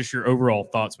 Or just your overall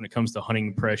thoughts when it comes to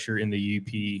hunting pressure in the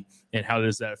UP, and how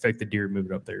does that affect the deer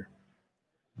moving up there?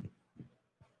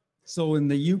 So in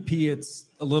the UP, it's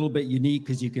a little bit unique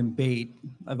because you can bait.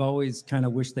 I've always kind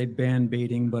of wished they'd ban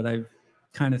baiting, but I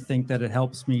kind of think that it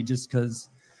helps me just because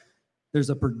there's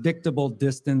a predictable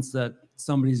distance that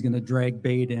somebody's going to drag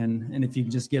bait in. And if you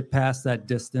just get past that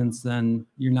distance, then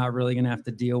you're not really going to have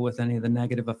to deal with any of the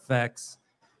negative effects.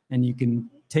 And you can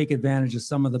take advantage of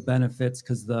some of the benefits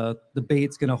because the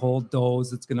bait's going to hold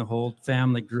does, it's going to hold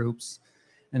family groups.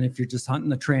 And if you're just hunting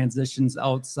the transitions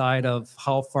outside of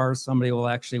how far somebody will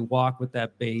actually walk with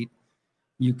that bait,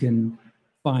 you can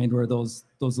find where those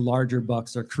larger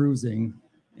bucks are cruising.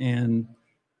 And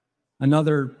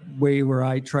another way where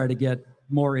I try to get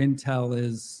more intel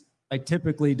is I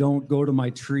typically don't go to my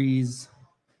trees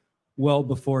well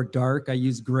before dark. I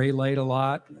use gray light a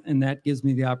lot, and that gives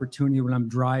me the opportunity when I'm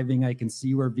driving, I can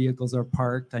see where vehicles are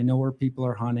parked. I know where people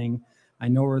are hunting. I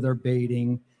know where they're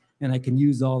baiting, and I can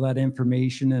use all that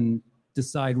information and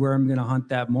decide where I'm going to hunt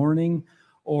that morning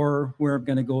or where I'm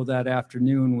going to go that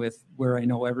afternoon with where I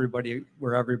know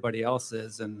where everybody else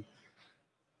is. And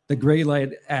the gray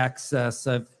light access,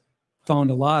 I've found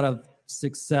a lot of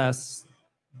success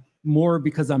more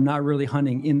because I'm not really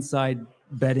hunting inside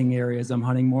bedding areas. I'm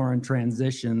hunting more on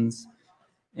transitions,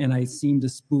 and I seem to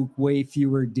spook way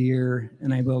fewer deer,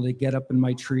 and I'm able to get up in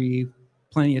my tree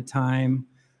plenty of time.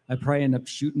 I probably end up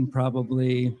shooting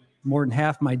probably more than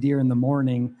half my deer in the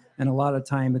morning, and a lot of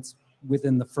time it's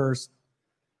within the first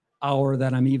hour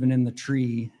that I'm even in the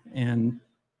tree. And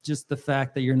just the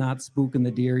fact that you're not spooking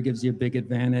the deer gives you a big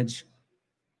advantage.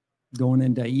 Going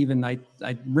into even, I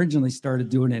originally started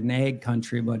doing it in ag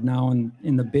country, but now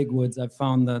in the big woods, I've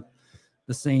found the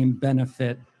same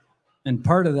benefit. And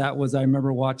part of that was I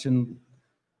remember watching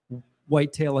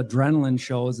whitetail adrenaline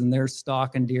shows, and they're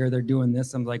stalking deer, they're doing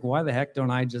this. I'm like, why the heck don't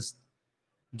I just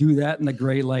do that in the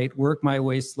gray light, work my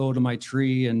way slow to my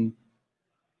tree and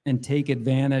take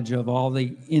advantage of all the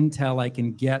intel I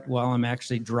can get while I'm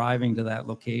actually driving to that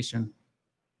location.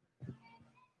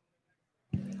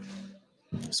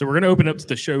 So we're going to open up to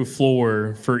the show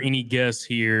floor for any guests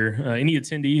here, any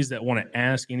attendees that want to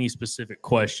ask any specific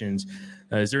questions.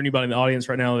 Is there anybody in the audience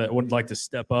right now that would like to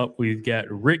step up? We've got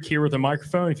Rick here with a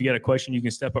microphone. If you got a question, you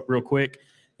can step up real quick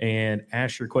and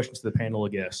ask your question to the panel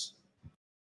of guests.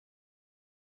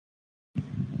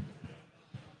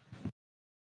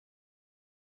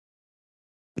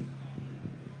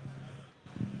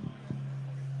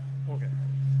 Okay.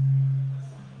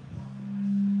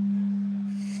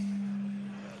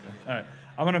 All right.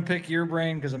 I'm going to pick your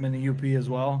brain because I'm in the UP as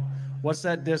well. What's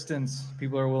that distance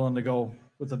people are willing to go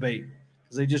with the bait?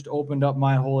 Because they just opened up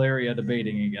my whole area to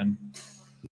baiting again.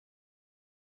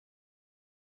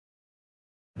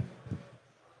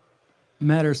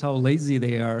 Matters how lazy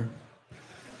they are.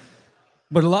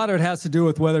 But a lot of it has to do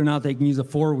with whether or not they can use a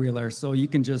four-wheeler. So you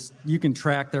can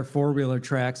track their four-wheeler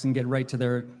tracks and get right to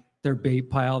their bait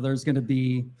pile. There's going to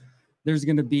be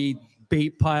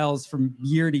bait piles from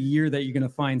year to year that you're going to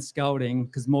find scouting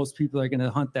because most people are going to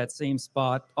hunt that same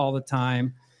spot all the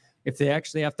time. If they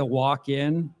actually have to walk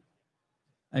in,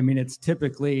 I mean, it's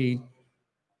typically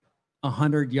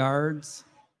 100 yards.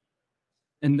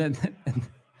 And then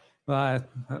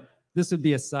this would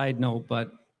be a side note,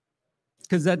 but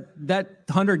because that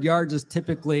 100 yards is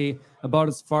typically about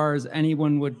as far as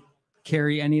anyone would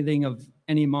carry anything of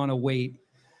any amount of weight.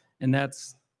 And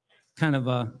that's kind of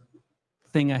a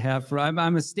thing I have for,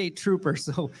 I'm a state trooper.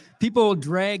 So people will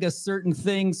drag a certain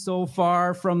thing so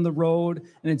far from the road,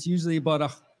 and it's usually about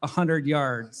 100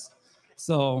 yards.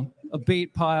 So a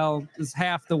bait pile is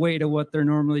half the weight of what they're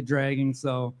normally dragging.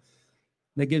 So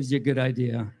that gives you a good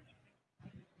idea.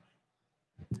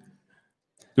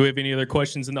 Do we have any other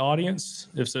questions in the audience?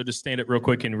 If so, just stand up real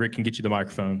quick and Rick can get you the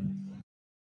microphone.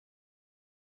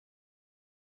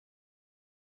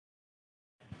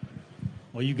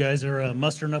 Well, you guys are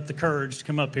mustering up the courage to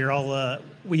come up here.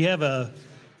 We have a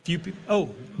few people.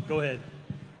 Oh, go ahead.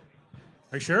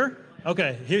 Are you sure?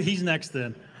 Okay, he's next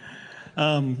then.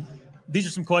 These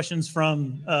are some questions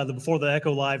from the Before the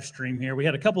Echo live stream here. We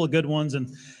had a couple of good ones, and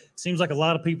it seems like a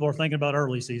lot of people are thinking about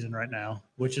early season right now,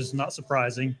 which is not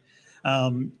surprising.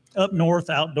 Up north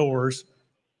outdoors,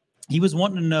 he was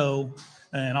wanting to know,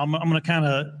 and I'm going to kind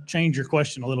of change your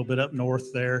question a little bit up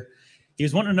north there. He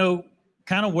was wanting to know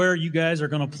kind of where you guys are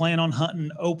going to plan on hunting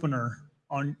opener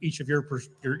on each of your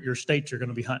states you're going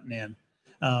to be hunting in,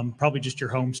 probably just your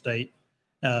home state.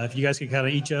 If you guys could kind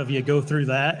of each of you go through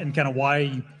that and kind of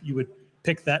why you would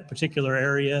pick that particular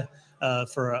area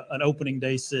for an opening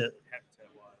day sit.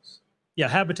 Habitat-wise. Yeah,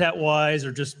 habitat-wise,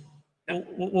 or just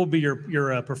what will be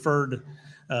your preferred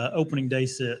opening day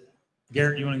sit?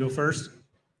 Garrett, you want to go first?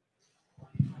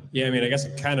 Yeah, I mean, I guess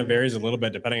it kind of varies a little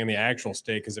bit depending on the actual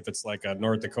state, because if it's like a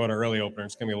North Dakota early opener,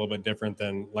 it's going to be a little bit different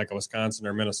than like a Wisconsin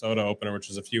or Minnesota opener, which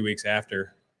is a few weeks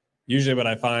after. Usually what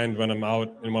I find when I'm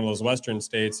out in one of those Western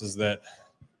states is that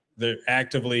they're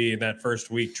actively in that first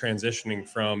week transitioning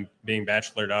from being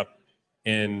bachelored up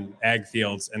in ag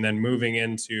fields and then moving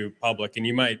into public. And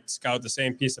you might scout the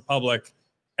same piece of public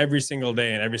every single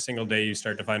day, and every single day you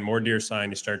start to find more deer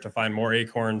sign, you start to find more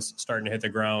acorns starting to hit the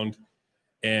ground,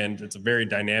 and it's a very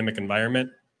dynamic environment.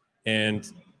 And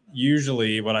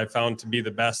usually what I found to be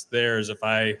the best there is if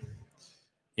I,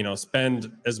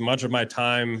 spend as much of my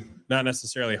time, not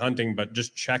necessarily hunting, but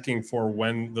just checking for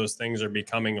when those things are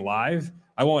becoming live.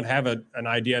 I won't have an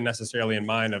idea necessarily in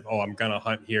mind of, I'm going to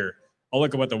hunt here. I'll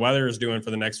look at what the weather is doing for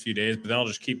the next few days, but then I'll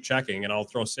just keep checking, and I'll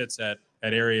throw sits at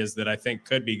areas that I think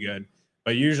could be good.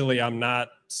 But usually I'm not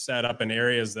set up in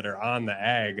areas that are on the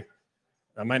ag.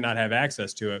 I might not have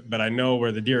access to it, but I know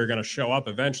where the deer are going to show up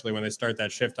eventually when they start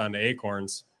that shift onto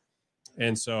acorns.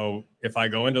 And so if I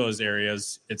go into those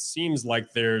areas, it seems like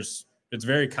it's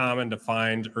very common to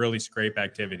find early scrape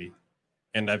activity.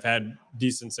 And I've had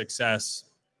decent success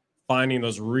finding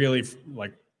those really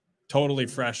totally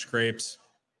fresh scrapes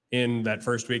in that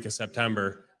first week of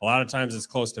September. A lot of times it's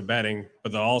close to bedding,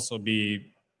 but they'll also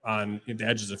be on the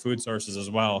edges of food sources as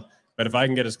well. But if I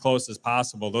can get as close as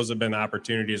possible, those have been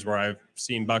opportunities where I've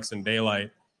seen bucks in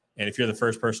daylight. And if you're the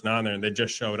first person on there and they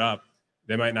just showed up,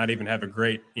 they might not even have a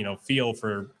great, feel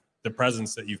for the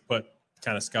presence that you've put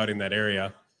kind of scouting that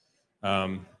area.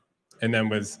 And then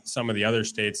with some of the other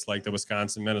states, like the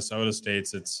Wisconsin, Minnesota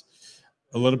states, it's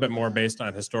a little bit more based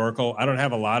on historical. I don't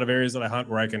have a lot of areas that I hunt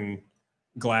where I can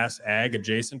glass ag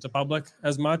adjacent to public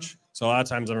as much. So a lot of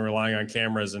times I'm relying on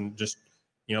cameras and just,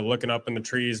 looking up in the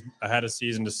trees ahead of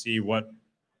season to see what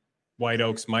white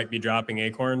oaks might be dropping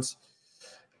acorns.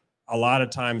 A lot of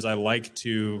times I like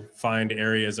to find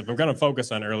areas, if I'm going to focus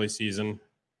on early season,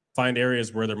 find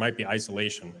areas where there might be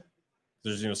isolation.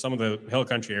 There's, some of the hill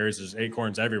country areas, there's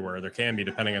acorns everywhere. There can be,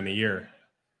 depending on the year.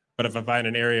 But if I find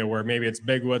an area where maybe it's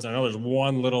big woods, I know there's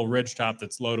one little ridge top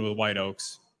that's loaded with white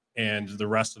oaks and the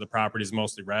rest of the property is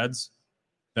mostly reds,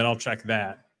 then I'll check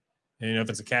that. And,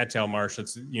 if it's a cattail marsh,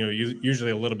 it's,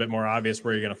 usually a little bit more obvious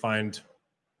where you're going to find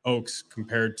oaks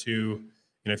compared to,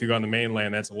 if you go on the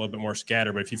mainland, that's a little bit more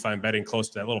scattered. But if you find bedding close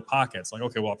to that little pocket, it's like,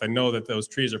 okay, well, if I know that those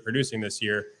trees are producing this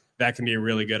year, that can be a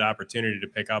really good opportunity to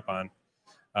pick up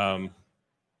on.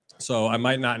 So I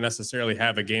might not necessarily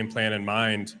have a game plan in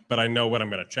mind, but I know what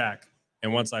I'm going to check.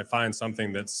 And once I find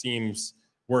something that seems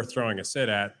worth throwing a sit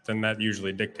at, then that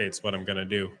usually dictates what I'm going to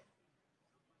do.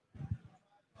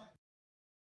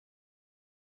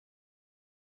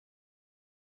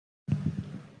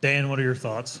 Dan, what are your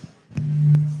thoughts?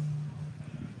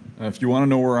 If you want to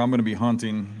know where I'm going to be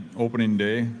hunting opening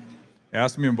day,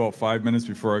 ask me about 5 minutes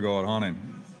before I go out hunting.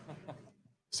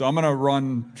 So I'm going to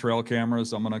run trail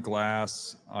cameras. I'm going to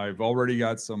glass. I've already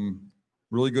got some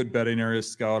really good bedding areas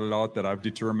scouted out that I've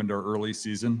determined are early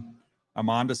season.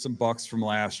 I'm on to some bucks from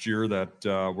last year that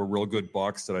were real good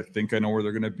bucks that I think I know where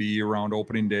they're going to be around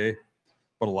opening day.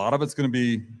 But a lot of it's going to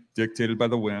be dictated by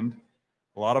the wind.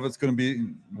 A lot of it's going to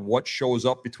be what shows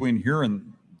up between here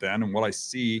and then and what I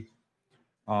see.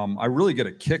 I really get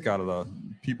a kick out of the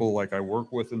people like I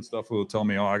work with and stuff who will tell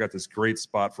me, I got this great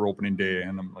spot for opening day.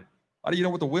 And I'm like, how do you know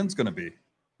what the wind's going to be?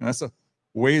 And that's a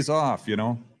ways off,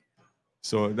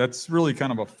 So that's really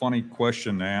kind of a funny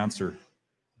question to answer.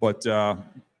 But,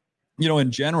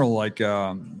 in general,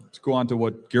 to go on to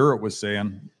what Garrett was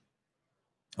saying,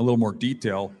 a little more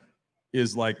detail,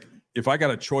 is like, if I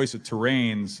got a choice of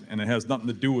terrains and it has nothing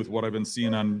to do with what I've been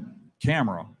seeing on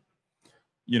camera,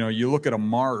 you look at a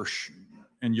marsh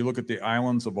and you look at the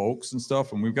islands of oaks and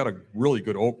stuff, and we've got a really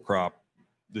good oak crop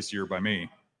this year by me.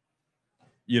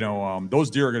 Those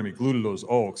deer are going to be glued to those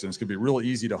oaks, and it's going to be really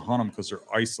easy to hunt them because they're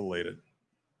isolated.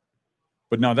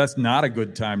 But now that's not a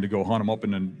good time to go hunt them up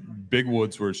in the big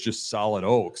woods where it's just solid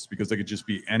oaks, because they could just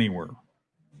be anywhere,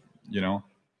 So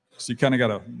you kind of got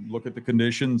to look at the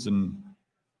conditions and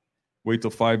wait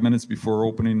till 5 minutes before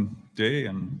opening day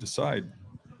and decide.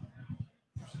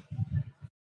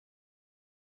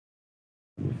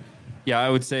 Yeah,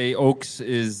 I would say oaks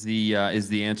is the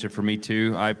answer for me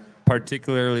too. I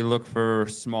particularly look for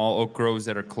small oak groves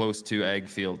that are close to ag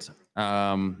fields.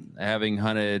 Having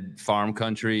hunted farm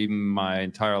country my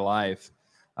entire life,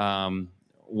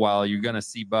 while you're going to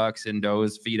see bucks and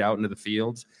does feed out into the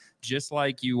fields, just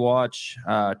like you watch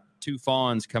two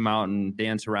fawns come out and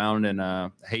dance around in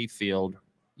a hay field,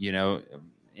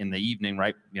 in the evening,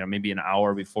 right? Maybe an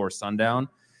hour before sundown.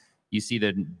 You see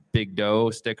the big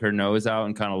doe stick her nose out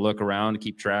and kind of look around to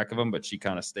keep track of them, but she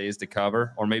kind of stays to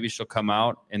cover. Or maybe she'll come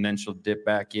out and then she'll dip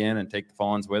back in and take the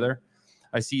fawns with her.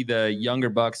 I see the younger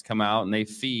bucks come out and they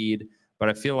feed, but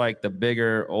I feel like the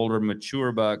bigger, older,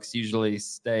 mature bucks usually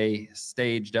stay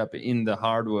staged up in the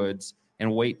hardwoods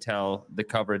and wait till the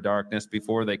cover of darkness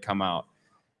before they come out.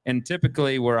 And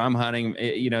typically where I'm hunting,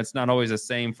 it's not always the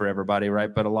same for everybody,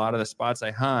 right? But a lot of the spots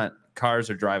I hunt, cars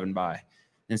are driving by.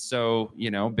 And so,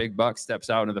 big buck steps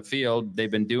out into the field.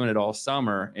 They've been doing it all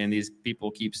summer, and these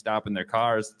people keep stopping their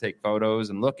cars to take photos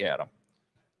and look at them.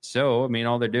 So,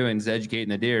 all they're doing is educating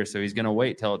the deer. So he's going to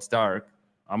wait till it's dark.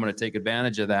 I'm going to take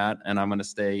advantage of that, and I'm going to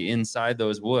stay inside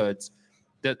those woods.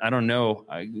 That I don't know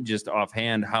just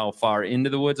offhand how far into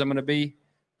the woods I'm going to be,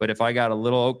 but if I got a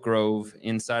little oak grove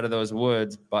inside of those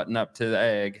woods, button up to the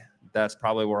egg, that's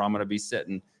probably where I'm going to be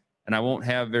sitting. And I won't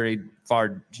have very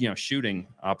far, shooting.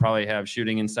 I'll probably have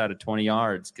shooting inside of 20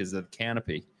 yards because of the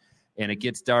canopy. And it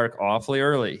gets dark awfully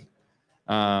early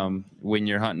when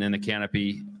you're hunting in the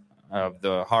canopy of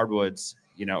the hardwoods,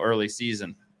 early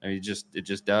season. It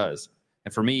just does.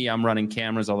 And for me, I'm running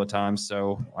cameras all the time,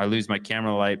 so I lose my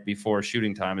camera light before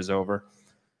shooting time is over.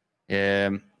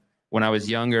 When I was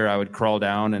younger, I would crawl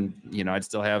down and, I'd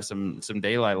still have some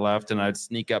daylight left, and I'd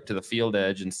sneak up to the field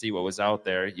edge and see what was out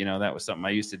there. That was something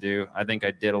I used to do. I think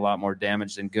I did a lot more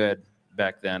damage than good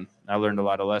back then. I learned a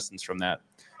lot of lessons from that.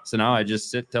 So now I just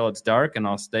sit till it's dark, and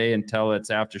I'll stay until it's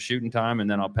after shooting time,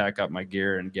 and then I'll pack up my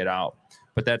gear and get out.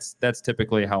 But that's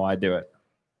typically how I do it.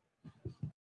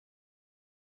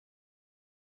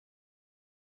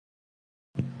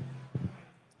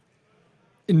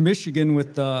 In Michigan,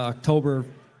 with the October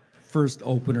 1st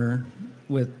opener,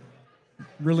 with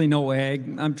really no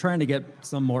ag, I'm trying to get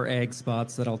some more ag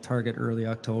spots that I'll target early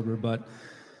October, but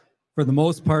for the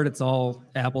most part, it's all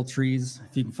apple trees.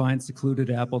 If you can find secluded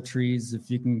apple trees,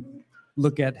 if you can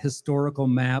look at historical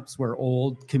maps where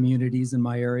old communities in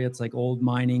my area, it's like old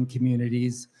mining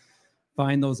communities,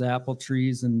 find those apple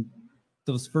trees. And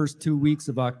those first 2 weeks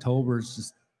of October is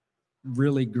just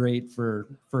really great for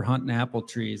hunting apple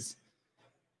trees.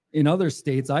 In other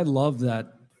states, I love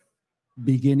that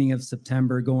beginning of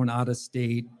September, going out of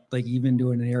state, like even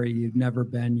to an area you've never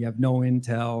been, you have no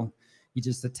intel, you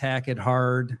just attack it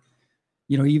hard.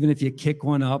 Even if you kick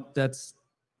one up, that's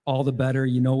all the better.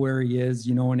 You know where he is,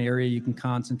 an area you can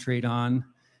concentrate on.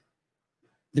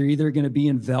 They're either going to be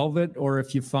in velvet, or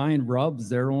if you find rubs,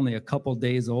 they're only a couple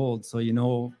days old. So,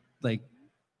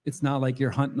 it's not like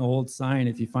you're hunting old sign.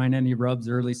 If you find any rubs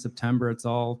early September, it's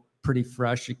all pretty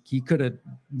fresh. He could have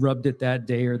rubbed it that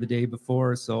day or the day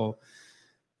before. So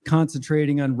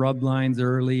concentrating on rub lines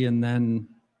early, and then,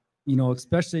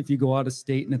 especially if you go out of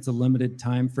state and it's a limited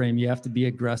time frame, you have to be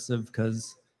aggressive,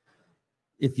 because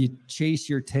if you chase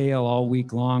your tail all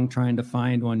week long trying to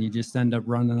find one, you just end up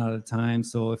running out of time.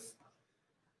 So I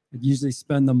usually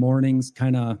spend the mornings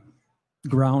kind of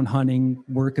ground hunting,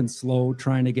 working slow,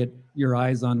 trying to get your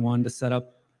eyes on one to set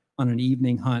up on an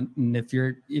evening hunt. And if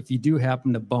you do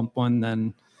happen to bump one,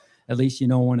 then at least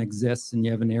one exists and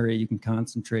you have an area you can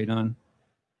concentrate on.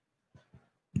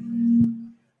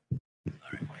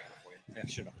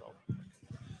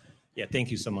 Yeah,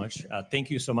 thank you so much. Thank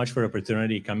you so much for the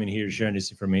opportunity coming here, sharing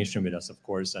this information with us, of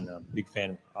course. And I'm a big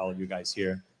fan of all of you guys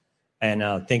here. And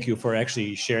thank you for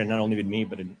actually sharing not only with me,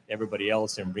 but in everybody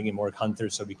else, and bringing more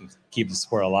hunters so we can keep the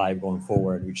sport alive going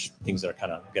forward, which things are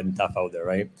kind of getting tough out there,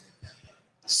 right?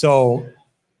 So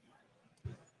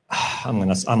I'm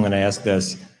gonna ask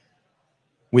this.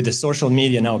 With the social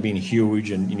media now being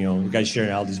huge, and you guys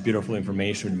sharing all this beautiful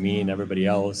information with me and everybody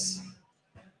else,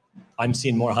 I'm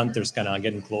seeing more hunters kind of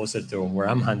getting closer to where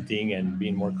I'm hunting and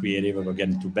being more creative about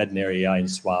getting to bed area and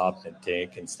swap and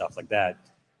take and stuff like that.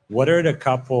 What are the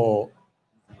couple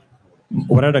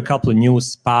new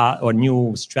spot or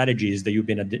new strategies that you've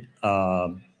been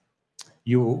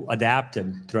you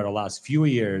adapted throughout the last few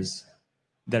years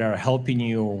that are helping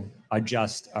you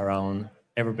adjust around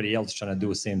everybody else trying to do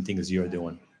the same thing as you're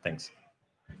doing? Thanks.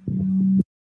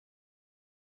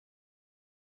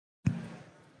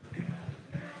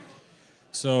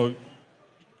 So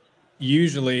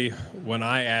usually when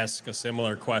I ask a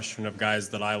similar question of guys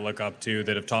that I look up to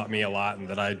that have taught me a lot and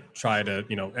that I try to,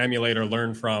 emulate or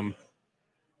learn from,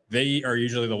 they are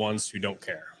usually the ones who don't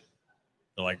care.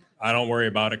 They're like, I don't worry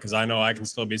about it because I know I can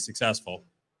still be successful.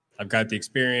 I've got the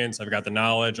experience, I've got the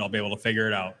knowledge, I'll be able to figure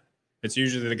it out. It's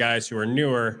usually the guys who are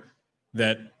newer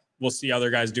that will see other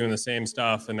guys doing the same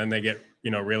stuff, and then they get,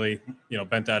 really,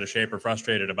 bent out of shape or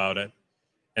frustrated about it.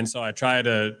 And so I try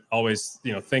to always,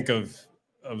 think of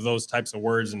those types of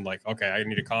words and like, okay, I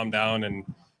need to calm down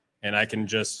and I can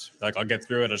just I'll get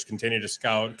through it. I'll just continue to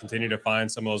scout, continue to find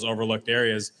some of those overlooked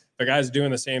areas. The guys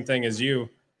doing the same thing as you,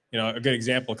 a good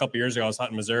example, a couple of years ago, I was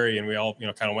hunting Missouri and we all,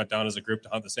 kind of went down as a group to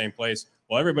hunt the same place.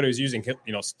 Well, everybody was using,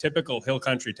 typical hill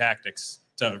country tactics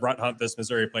to hunt this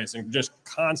Missouri place and just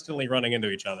constantly running into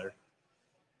each other.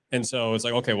 And so it's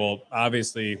like, okay, well,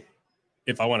 obviously,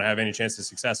 if I want to have any chance of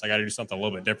success, I got to do something a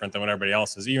little bit different than what everybody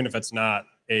else is, even if it's not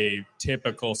a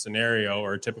typical scenario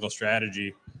or a typical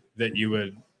strategy that you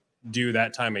would do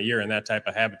that time of year in that type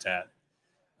of habitat.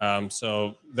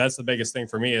 So that's the biggest thing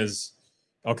for me is,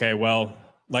 okay, well,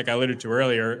 like I alluded to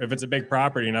earlier, if it's a big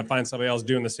property and I find somebody else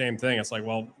doing the same thing, it's like,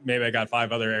 well, maybe I got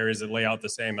 5 other areas that lay out the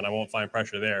same and I won't find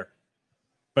pressure there.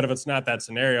 But if it's not that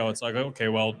scenario, it's like, okay,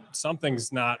 well,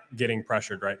 something's not getting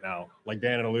pressured right now. Like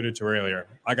Dan had alluded to earlier,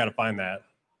 I got to find that.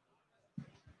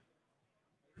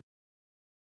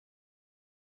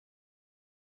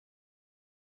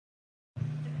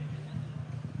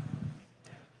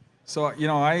 So,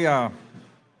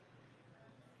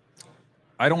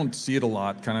 I don't see it a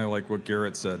lot, kind of like what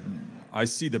Garrett said. I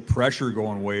see the pressure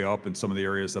going way up in some of the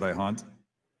areas that I hunt.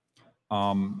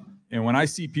 And when I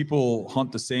see people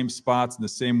hunt the same spots in the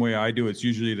same way I do, it's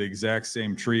usually the exact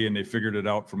same tree and they figured it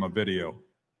out from a video.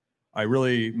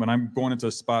 When I'm going into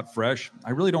a spot fresh, I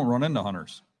really don't run into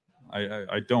hunters.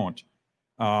 I don't.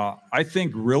 I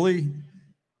think really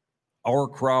our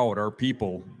crowd, our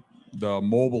people, the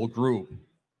mobile group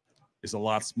is a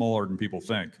lot smaller than people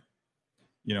think.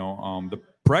 The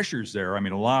pressure's there. I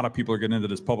mean, a lot of people are getting into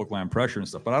this public land pressure and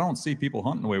stuff, but I don't see people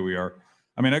hunting the way we are.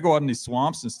 I mean, I go out in these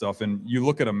swamps and stuff, and you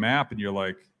look at a map and you're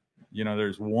like,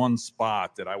 there's one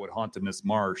spot that I would hunt in this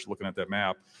marsh looking at that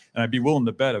map. And I'd be willing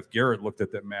to bet if Garrett looked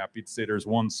at that map, he'd say there's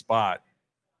one spot.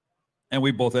 And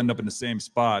we both end up in the same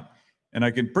spot. And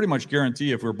I can pretty much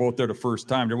guarantee if we were both there the first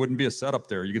time, there wouldn't be a setup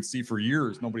there. You could see for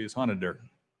years nobody has hunted there.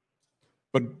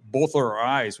 But both our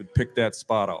eyes would pick that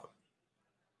spot out.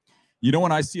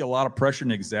 When I see a lot of pressure in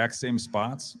the exact same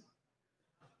spots,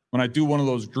 when I do one of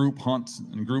those group hunts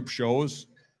and group shows,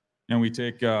 and we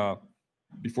take,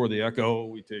 before the Echo,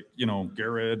 we take,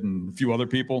 Garrett and a few other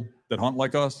people that hunt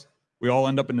like us, we all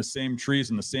end up in the same trees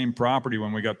and the same property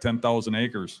when we got 10,000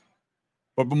 acres.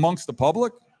 But amongst the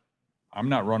public, I'm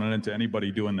not running into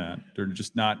anybody doing that. They're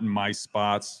just not in my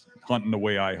spots, hunting the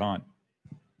way I hunt.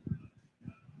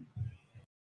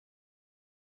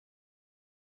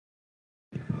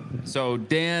 So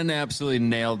Dan absolutely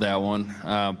nailed that one.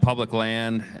 Public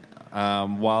land.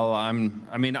 While I'm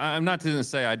not going to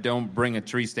say I don't bring a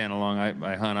tree stand along.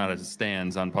 I hunt out of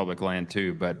stands on public land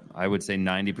too, but I would say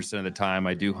 90% of the time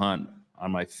I do hunt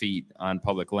on my feet on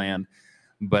public land.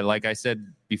 But like I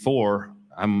said before,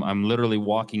 I'm literally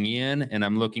walking in and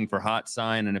I'm looking for hot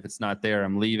sign, and if it's not there,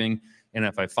 I'm leaving. And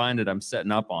if I find it, I'm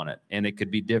setting up on it. And it could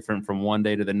be different from one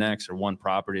day to the next or one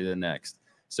property to the next.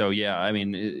 So yeah, I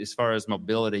mean, as far as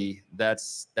mobility,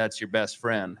 that's your best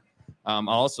friend. I'll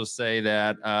also say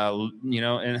that,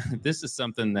 and this is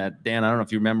something that, Dan, I don't know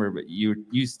if you remember, but you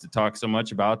used to talk so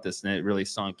much about this and it really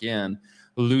sunk in.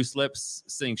 Loose lips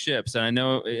sink ships. And I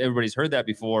know everybody's heard that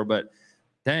before, but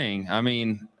dang, I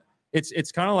mean,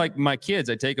 it's kind of like my kids.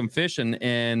 I take them fishing,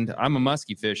 and I'm a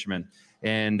muskie fisherman.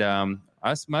 And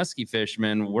us muskie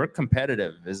fishermen, we're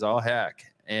competitive as all heck.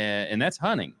 And that's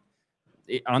hunting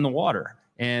on the water.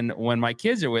 And when my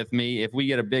kids are with me, if we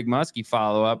get a big muskie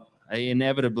follow-up, I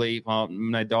inevitably, well,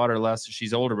 my daughter less,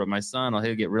 she's older, but my son,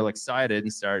 he'll get real excited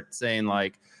and start saying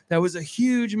like, that was a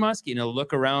huge muskie. And he'll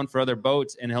look around for other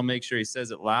boats and he'll make sure he says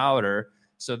it louder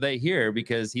so they hear,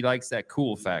 because he likes that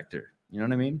cool factor. You know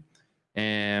what I mean?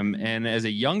 And as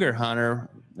a younger hunter,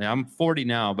 I'm 40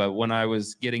 now, but when I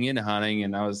was getting into hunting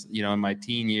and I was, in my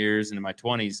teen years and in my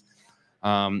 20s,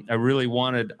 I really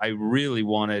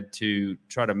wanted to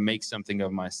try to make something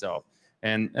of myself.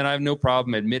 And I have no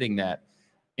problem admitting that.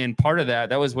 And part of that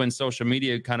was when social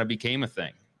media kind of became a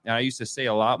thing. And I used to say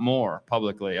a lot more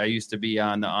publicly. I used to be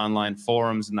on the online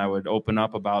forums and I would open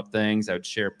up about things. I would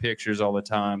share pictures all the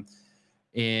time.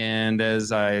 And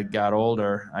as I got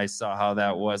older, I saw how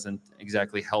that wasn't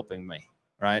exactly helping me,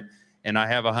 right? And I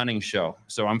have a hunting show,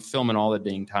 so I'm filming all the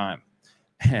dang time.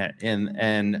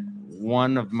 And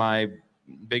one of my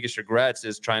biggest regrets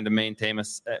is trying to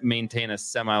maintain a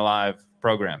semi-live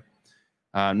program.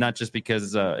 Not just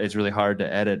because it's really hard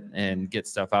to edit and get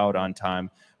stuff out on time,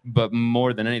 but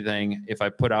more than anything, if I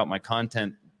put out my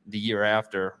content the year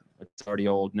after, it's already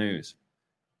old news.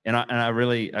 And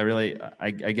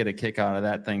I get a kick out of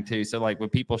that thing too. So like when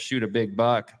people shoot a big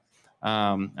buck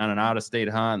on an out-of-state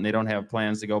hunt and they don't have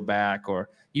plans to go back, or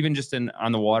even just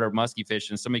on the water muskie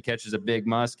fishing, somebody catches a big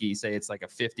muskie, say it's like a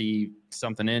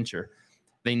 50-something incher.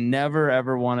 They never,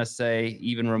 ever want to say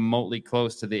even remotely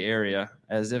close to the area,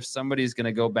 as if somebody's going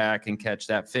to go back and catch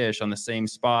that fish on the same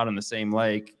spot on the same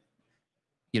lake.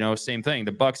 Same thing.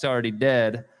 The buck's already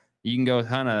dead. You can go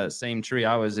hunt a same tree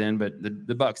I was in, but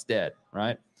the buck's dead,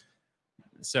 right?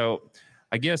 So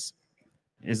I guess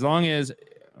as long as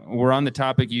we're on the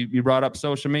topic, you brought up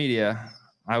social media,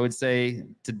 I would say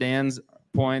to Dan's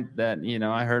point that,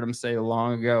 I heard him say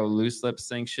long ago, loose lips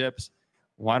sink ships.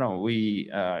 Why don't we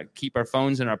keep our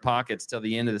phones in our pockets till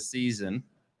the end of the season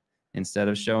instead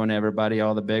of showing everybody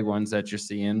all the big ones that you're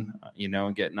seeing,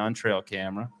 and getting on trail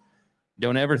camera.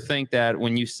 Don't ever think that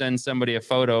when you send somebody a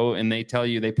photo and they tell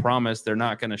you they promise they're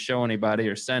not going to show anybody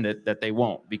or send it, that they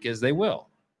won't, because they will.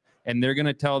 And they're going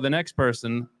to tell the next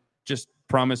person, just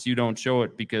promise you don't show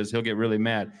it, because he'll get really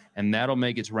mad. And that'll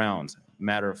make its rounds,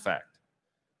 matter of fact.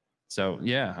 So,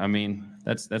 yeah, I mean,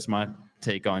 that's my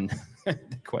take on the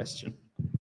question.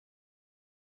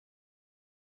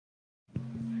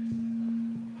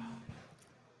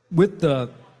 With the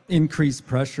increased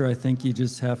pressure, I think you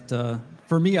just have to,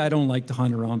 for me, I don't like to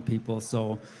hunt around people,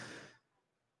 so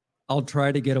I'll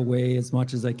try to get away as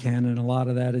much as I can, and a lot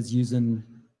of that is using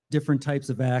different types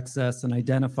of access and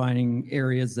identifying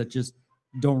areas that just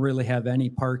don't really have any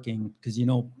parking, because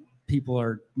people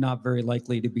are not very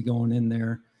likely to be going in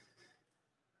there.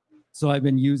 So I've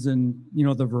been using,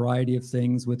 the variety of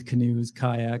things with canoes,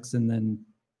 kayaks, and then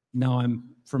now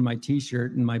from my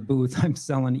t-shirt and my booth, I'm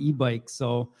selling e-bikes.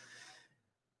 So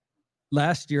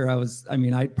last year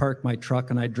I'd park my truck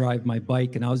and I'd drive my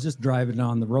bike, and I was just driving it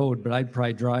on the road, but I'd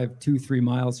probably drive 2-3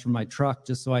 miles from my truck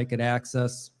just so I could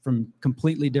access from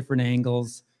completely different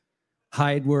angles,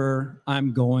 hide where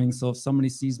I'm going. So if somebody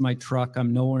sees my truck,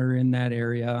 I'm nowhere in that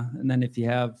area. And then if you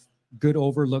have good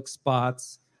overlook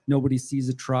spots, nobody sees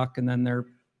a truck, and then they're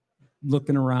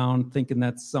looking around thinking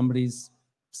that somebody's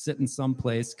sitting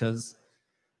someplace, because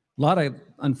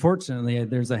unfortunately,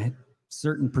 there's a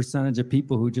certain percentage of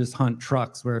people who just hunt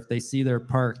trucks, where if they see their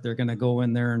park, they're going to go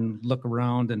in there and look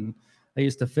around. And I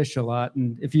used to fish a lot,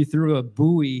 and if you threw a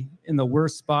buoy in the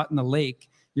worst spot in the lake,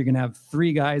 you're going to have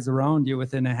 3 guys around you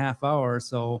within a half hour.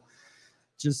 So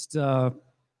just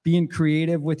being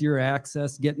creative with your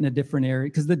access, getting a different area,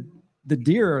 because the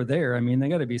deer are there. They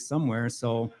got to be somewhere.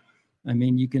 So,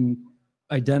 you can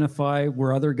identify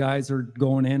where other guys are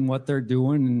going in, what they're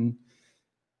doing, and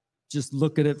just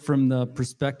look at it from the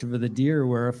perspective of the deer,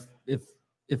 where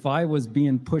if I was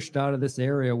being pushed out of this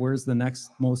area, where's the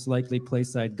next most likely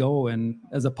place I'd go? And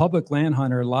as a public land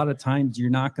hunter, a lot of times you're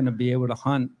not going to be able to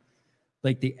hunt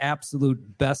like the absolute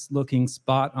best looking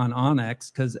spot on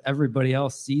Onyx, because everybody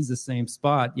else sees the same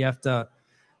spot. You have to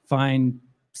find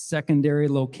secondary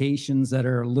locations that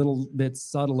are a little bit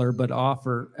subtler but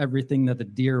offer everything that the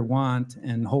deer want,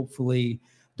 and hopefully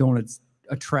don't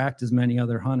attract as many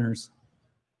other hunters.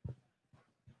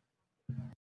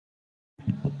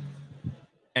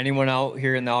 Anyone out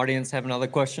here in the audience have another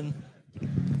question?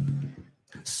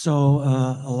 So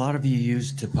a lot of you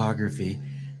use topography,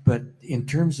 but in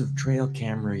terms of trail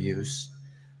camera use,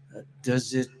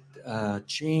 does it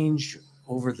change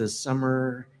over the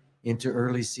summer into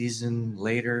early season,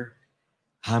 later?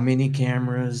 How many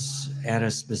cameras at a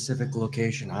specific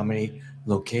location? How many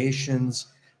locations?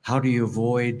 How do you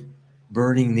avoid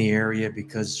burning the area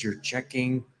because you're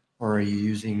checking, or are you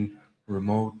using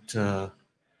remote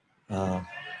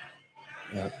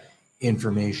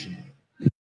information?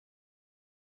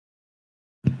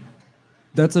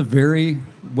 That's a very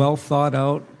well thought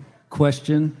out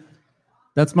question.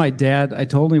 That's my dad. I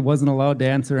told him he wasn't allowed to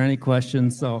answer any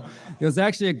questions, so it was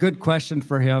actually a good question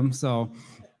for him. So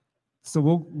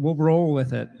we'll roll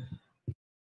with it.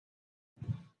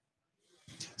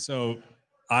 So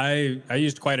I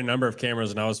used quite a number of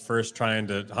cameras when I was first trying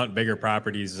to hunt bigger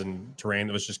properties and terrain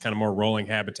that was just kind of more rolling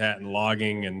habitat and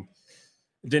logging, and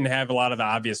it didn't have a lot of the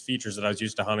obvious features that I was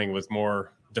used to hunting with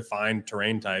more defined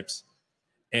terrain types.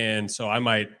 And so I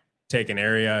might take an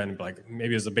area and like,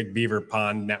 maybe it's a big beaver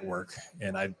pond network,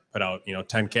 and I'd put out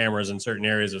 10 cameras in certain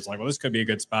areas. It's like, well, this could be a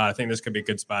good spot. I think this could be a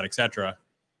good spot, etc.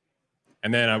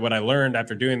 And then what I learned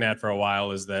after doing that for a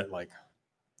while is that like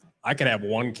I could have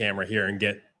one camera here and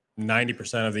get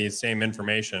 90% of the same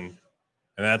information,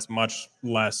 and that's much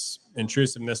less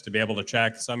intrusiveness to be able to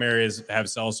check. Some areas have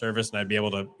cell service, and I'd be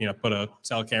able to put a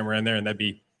cell camera in there, and that'd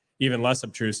be even less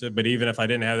obtrusive. But even if I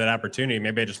didn't have that opportunity,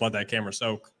 maybe I just let that camera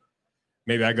soak.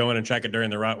 Maybe I go in and check it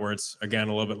during the rut where it's, again,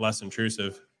 a little bit less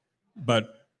intrusive.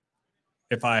 But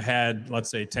if I had, let's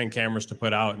say, 10 cameras to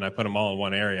put out and I put them all in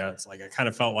one area, it's like I kind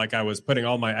of felt like I was putting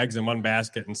all my eggs in one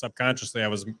basket, and subconsciously I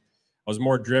was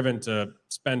more driven to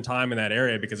spend time in that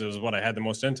area because it was what I had the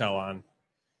most intel on.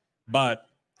 But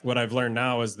what I've learned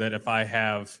now is that if I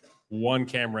have one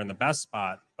camera in the best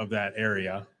spot of that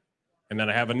area, and then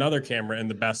I have another camera in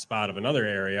the best spot of another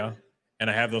area, and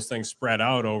I have those things spread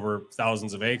out over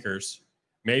thousands of acres,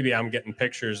 maybe I'm getting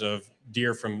pictures of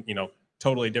deer from,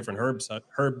 totally different herd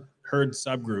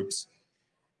subgroups.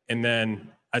 And then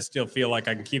I still feel like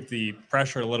I can keep the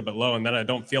pressure a little bit low, and then I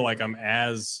don't feel like I'm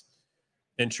as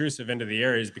intrusive into the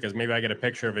areas, because maybe I get a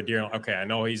picture of a deer. Okay, I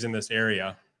know he's in this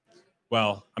area.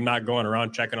 Well, I'm not going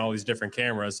around checking all these different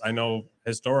cameras. I know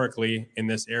historically in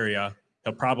this area,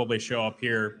 he'll probably show up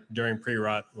here during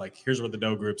pre-rut, like here's where the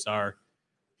doe groups are,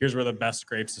 here's where the best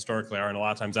scrapes historically are, and a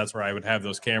lot of times that's where I would have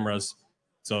those cameras.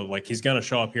 So like he's going to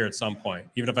show up here at some point,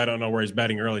 even if I don't know where he's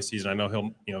bedding early season. I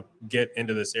know he'll get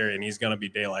into this area and he's going to be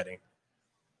daylighting.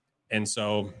 And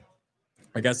so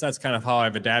I guess that's kind of how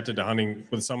I've adapted to hunting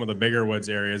with some of the bigger woods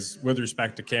areas with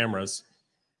respect to cameras.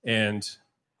 And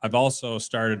I've also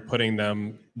started putting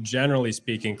them, generally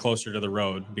speaking, closer to the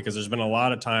road, because there's been a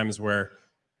lot of times where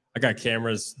I got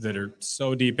cameras that are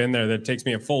so deep in there that it takes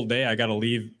me a full day. I got to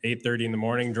leave 8:30 in the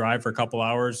morning, drive for a couple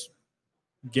hours,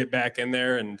 get back in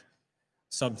there, and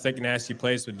some thick, nasty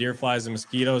place with deer flies and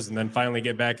mosquitoes, and then finally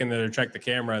get back in there to check the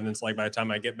camera. And it's like, by the time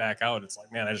I get back out, it's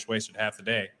like, man, I just wasted half the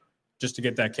day just to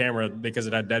get that camera because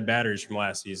it had dead batteries from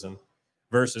last season.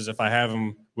 Versus if I have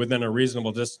them within a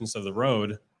reasonable distance of the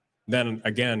road, then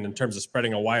again, in terms of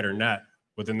spreading a wider net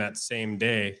within that same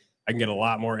day, I can get a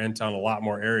lot more intel on a lot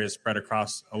more areas spread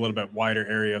across a little bit wider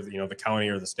area of the county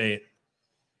or the state.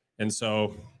 And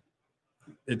so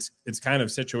it's kind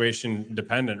of situation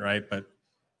dependent, right? But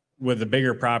with the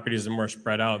bigger properties and more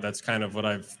spread out, that's kind of what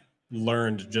I've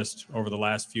learned just over the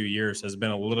last few years, has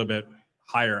been a little bit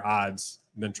higher odds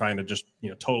than trying to just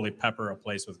totally pepper a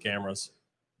place with cameras.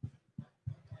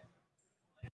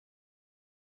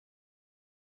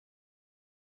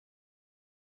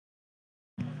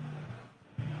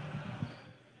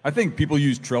 I think people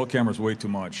use trail cameras way too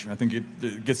much. I think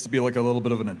it gets to be like a little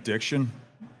bit of an addiction.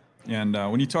 And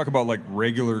when you talk about like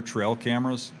regular trail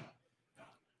cameras,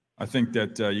 I think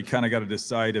that you kind of got to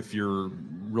decide if you're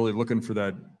really looking for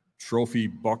that trophy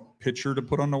buck picture to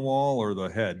put on the wall or the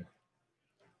head.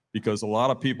 Because a lot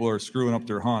of people are screwing up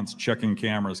their hunts, checking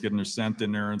cameras, getting their scent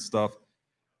in there and stuff.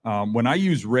 When I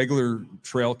use regular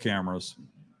trail cameras,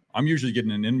 I'm usually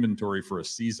getting an inventory for a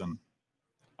season.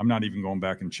 I'm not even going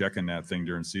back and checking that thing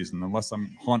during season unless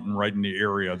I'm hunting right in the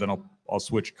area. Then I'll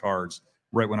switch cards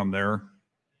right when I'm there.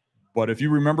 But if you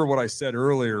remember what I said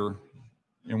earlier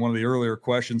in one of the earlier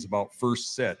questions about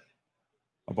first sit,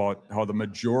 about how the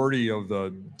majority of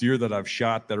the deer that I've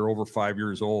shot that are over 5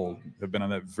 years old have been on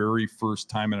that very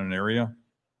first time in an area.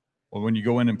 Well, when you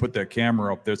go in and put that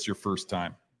camera up, that's your first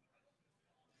time.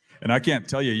 And I can't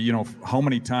tell you, how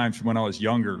many times when I was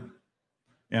younger,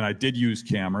 and I did use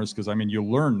cameras, because you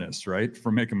learn this, right,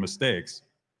 from making mistakes.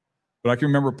 But I can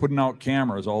remember putting out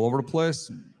cameras all over the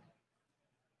place,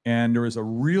 and there was a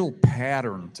real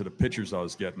pattern to the pictures I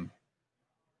was getting.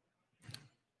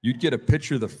 You'd get a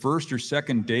picture the first or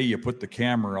second day you put the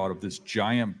camera out of this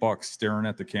giant buck staring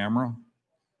at the camera,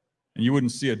 and you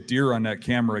wouldn't see a deer on that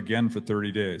camera again for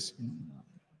 30 days.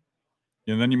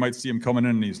 And then you might see him coming in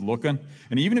and he's looking.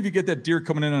 And even if you get that deer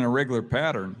coming in a regular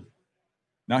pattern,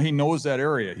 now he knows that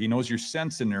area. He knows your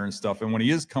scents in there and stuff. And when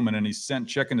he is coming in, he's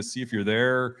checking to see if you're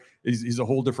there. He's a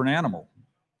whole different animal.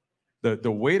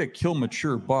 The way to kill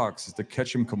mature bucks is to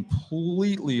catch them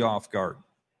completely off guard,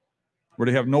 where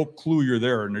they have no clue you're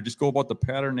there, and they just go about the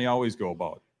pattern they always go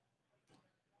about.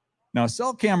 Now,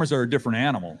 cell cameras are a different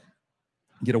animal.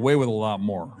 You get away with a lot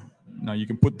more. Now, you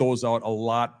can put those out a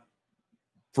lot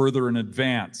further in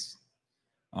advance.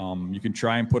 You can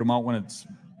try and put them out when it's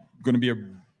going to be a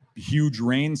huge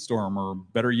rainstorm, or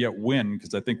better yet, wind,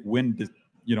 because I think wind,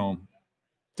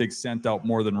 takes scent out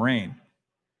more than rain.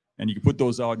 And you can put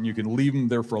those out and you can leave them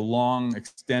there for a long,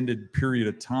 extended period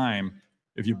of time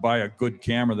if you buy a good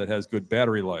camera that has good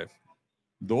battery life.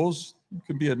 Those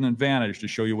can be an advantage to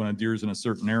show you when a deer's in a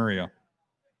certain area,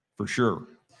 for sure.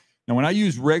 Now, when I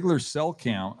use regular cell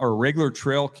cam or regular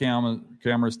trail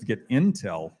cameras to get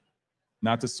intel,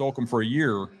 not to soak them for a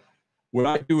year, what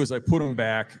I do is I put them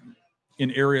back in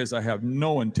areas I have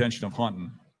no intention of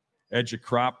hunting. Edge of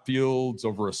crop fields,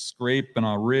 over a scrape and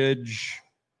a ridge,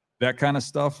 that kind of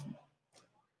stuff.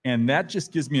 And that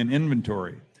just gives me an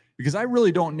inventory, because I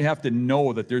really don't have to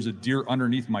know that there's a deer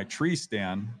underneath my tree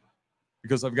stand,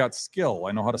 because I've got skill.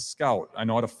 I know how to scout. I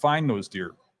know how to find those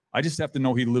deer. I just have to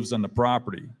know he lives on the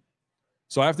property.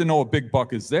 So I have to know a big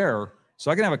buck is there,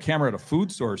 so I can have a camera at a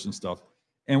food source and stuff.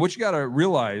 And what you got to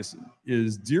realize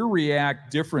is deer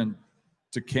react different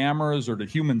to cameras or to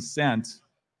human scent,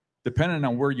 depending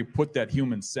on where you put that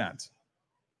human scent.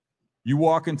 You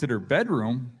walk into their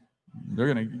bedroom,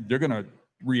 they're gonna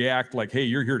react like, hey,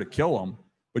 you're here to kill them.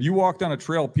 But you walk down a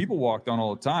trail people walk down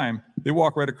all the time, they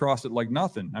walk right across it like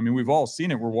nothing. We've all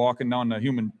seen it. We're walking down the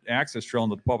human access trail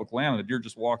into the public land, and the deer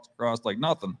just walks across like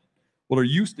nothing. Well, they're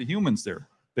used to humans there.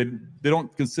 They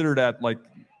don't consider that like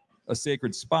a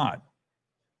sacred spot.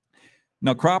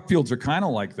 Now, crop fields are kind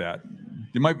of like that.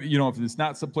 They might be, if it's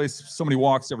not someplace somebody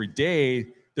walks every day,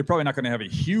 they're probably not going to have a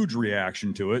huge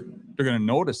reaction to it. They're going to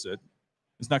notice it.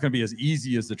 It's not going to be as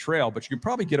easy as the trail, but you can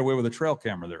probably get away with a trail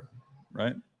camera there.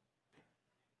 right?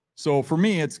 So for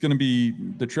me, it's going to be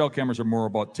the trail cameras are more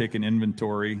about taking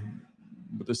inventory,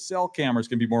 but the cell cameras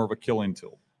can be more of a killing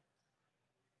tool.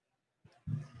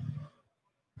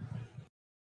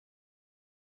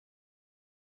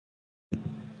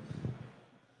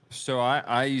 So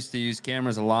I used to use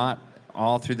cameras a lot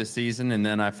all through the season, and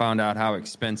then I found out how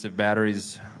expensive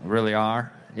batteries really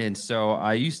are. And so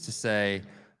I used to say,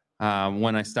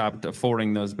 when I stopped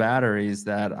affording those batteries,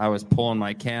 that I was pulling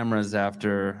my cameras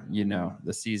after,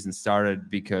 the season started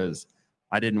because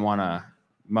I didn't want to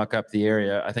muck up the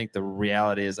area. I think the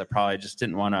reality is I probably just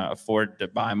didn't want to afford to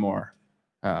buy more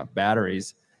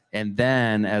batteries. And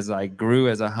then as I grew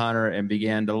as a hunter and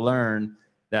began to learn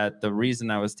that the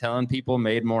reason I was telling people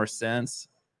made more sense,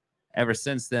 ever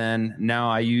since then, now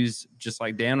I use, just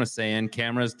like Dan was saying,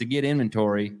 cameras to get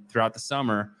inventory throughout the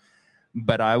summer.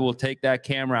 But I will take that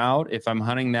camera out if I'm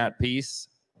hunting that piece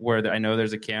where I know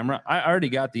there's a camera. I already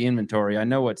got the inventory. I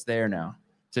know what's there now.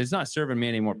 So it's not serving me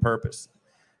any more purpose.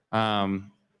 And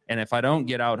if I don't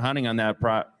get out hunting on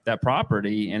that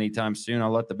property anytime soon,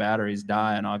 I'll let the batteries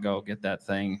die and I'll go get that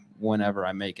thing whenever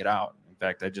I make it out. In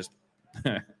fact, I just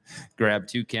grabbed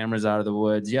 2 cameras out of the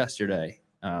woods yesterday.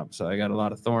 So I got a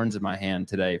lot of thorns in my hand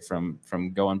today from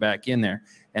going back in there,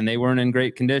 and they weren't in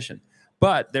great condition,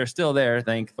 but they're still there,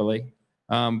 thankfully.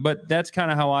 But that's kind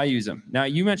of how I use them. Now,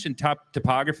 you mentioned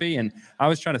topography, and I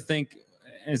was trying to think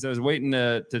as I was waiting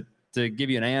to give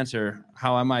you an answer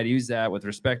how I might use that with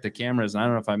respect to cameras. And I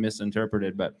don't know if I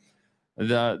misinterpreted, but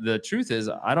the truth is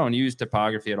I don't use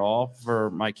topography at all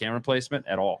for my camera placement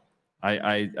at all.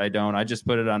 I don't. I just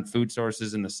put it on food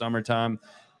sources in the summertime,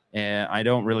 and I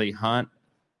don't really hunt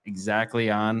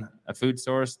exactly on a food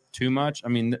source too much. I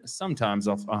mean, sometimes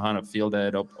I'll hunt a field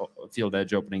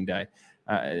edge opening day.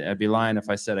 I'd be lying if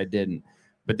I said I didn't,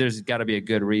 but there's got to be a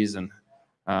good reason.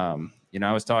 I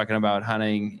was talking about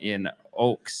hunting in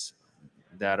oaks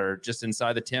that are just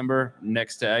inside the timber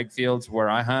next to egg fields where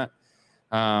I hunt.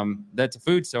 That's a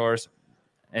food source.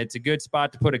 It's a good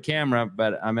spot to put a camera,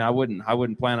 but I mean, I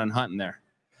wouldn't plan on hunting there.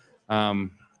 But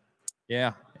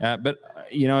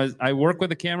I work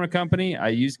with a camera company. I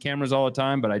use cameras all the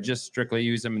time, but I just strictly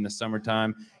use them in the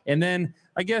summertime. And then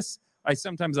I guess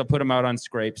sometimes I'll put them out on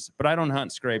scrapes, but I don't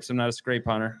hunt scrapes. I'm not a scrape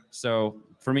hunter. So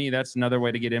for me, that's another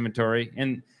way to get inventory.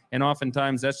 And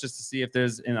oftentimes that's just to see if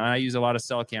and I use a lot of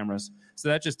cell cameras. So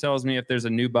that just tells me if there's a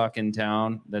new buck in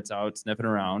town that's out sniffing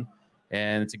around,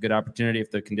 and it's a good opportunity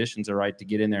if the conditions are right to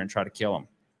get in there and try to kill them.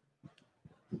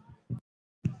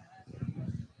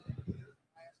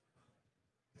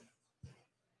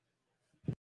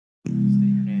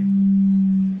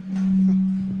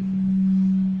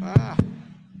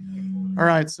 All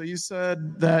right, so you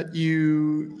said that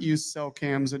you use cell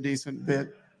cams a decent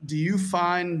bit. Do you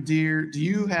find deer, do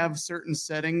you have certain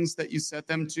settings that you set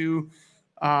them to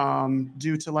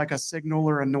due to like a signal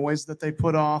or a noise that they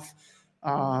put off?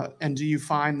 And do you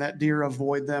find that deer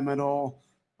avoid them at all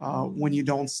when you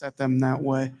don't set them that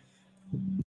way?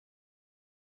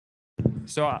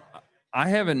 So I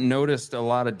haven't noticed a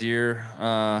lot of deer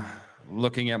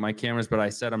looking at my cameras, but I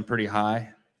set them pretty high.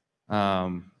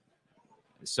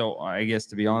 So I guess,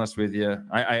 to be honest with you,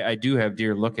 I do have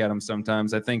deer look at them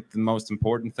sometimes. I think the most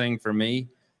important thing for me,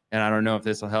 and I don't know if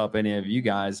this will help any of you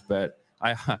guys, but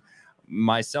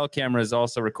my cell cameras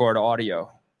also record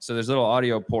audio. So there's little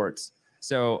audio ports.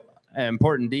 So an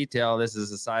important detail, this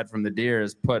is aside from the deer,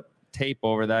 is put tape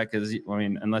over that, because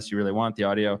unless you really want the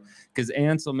audio, because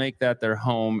ants will make that their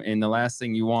home, and the last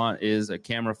thing you want is a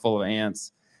camera full of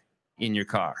ants in your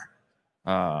car.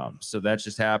 So that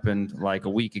just happened like a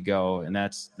week ago, and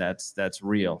that's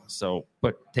real. So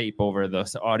put tape over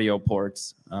those audio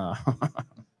ports. But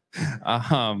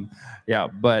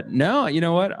no, you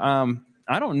know what?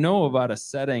 I don't know about a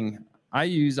setting. I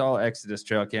use all Exodus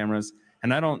trail cameras,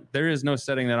 and there is no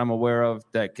setting that I'm aware of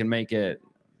that can make it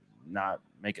not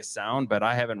make a sound, but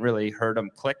I haven't really heard them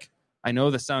click. I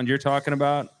know the sound you're talking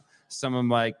about. Some of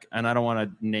them, and I don't want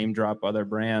to name drop other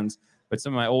brands, but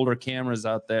some of my older cameras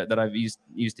out there that I've used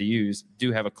to use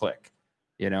do have a click.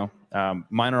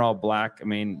 Mine are all black. I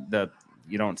mean,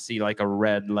 you don't see like a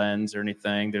red lens or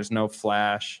anything. There's no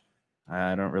flash.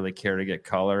 I don't really care to get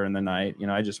color in the night.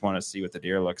 I just want to see what the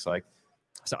deer looks like.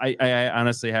 So I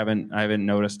honestly haven't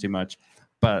noticed too much,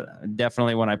 but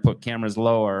definitely when I put cameras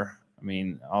lower, I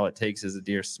mean, all it takes is a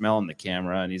deer smelling the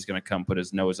camera, and he's going to come put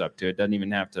his nose up to it. Doesn't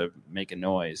even have to make a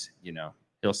noise,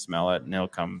 He'll smell it, and he'll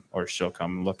come, or she'll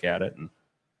come look at it, and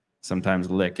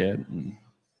sometimes lick it and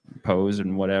pose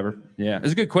and whatever. Yeah,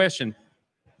 it's a good question.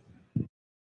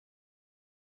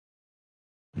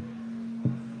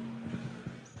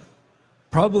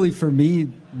 Probably for me,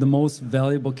 the most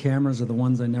valuable cameras are the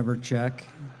ones I never check,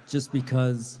 just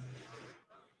because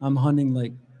I'm hunting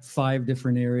like 5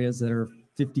 different areas that are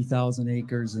 50,000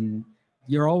 acres, and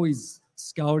you're always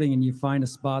scouting and you find a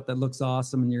spot that looks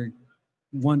awesome and you're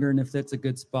wondering if that's a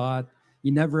good spot.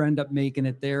 You never end up making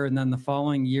it there. And then the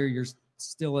following year, you're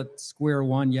still at square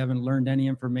one. You haven't learned any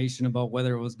information about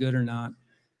whether it was good or not.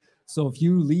 So if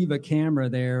you leave a camera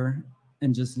there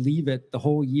and just leave it the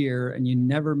whole year and you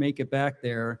never make it back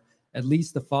there, at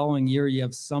least the following year, you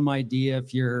have some idea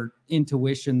if your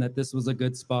intuition that this was a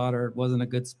good spot or it wasn't a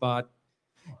good spot.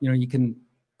 You know, you can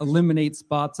eliminate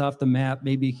spots off the map.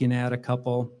 Maybe you can add a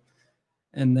couple.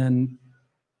 And then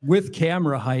with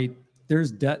camera height,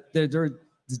 there's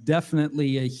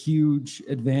definitely a huge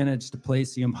advantage to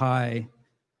placing them high,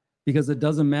 because it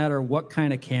doesn't matter what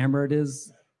kind of camera it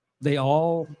is.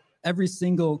 Every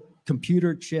single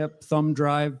computer chip, thumb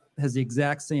drive has the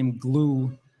exact same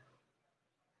glue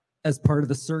as part of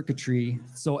the circuitry.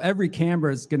 So every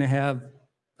camera is going to have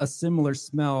a similar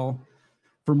smell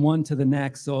from one to the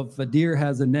next. So if a deer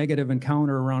has a negative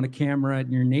encounter around a camera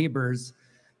at your neighbor's,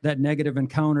 that negative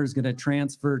encounter is going to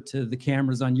transfer to the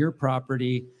cameras on your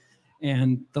property.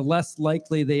 And the less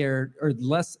likely they are, or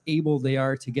less able they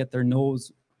are to get their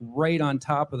nose right on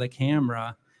top of the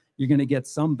camera, you're going to get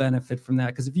some benefit from that.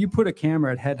 Because if you put a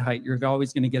camera at head height, you're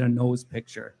always going to get a nose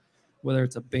picture, whether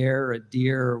it's a bear, or a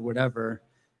deer, or whatever.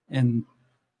 And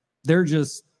they're going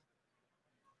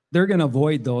to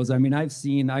avoid those. I mean, I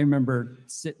remember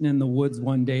sitting in the woods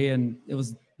one day and it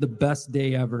was the best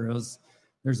day ever.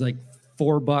 There's like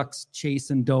 4 bucks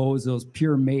chasing does. It was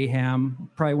pure mayhem,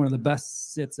 probably one of the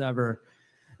best sits ever.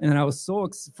 And I was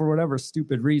for whatever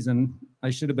stupid reason,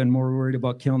 I should have been more worried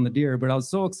about killing the deer, but I was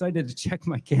so excited to check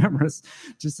my cameras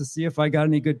just to see if I got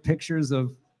any good pictures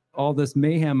of all this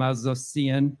mayhem I was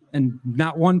seeing, and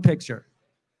not one picture.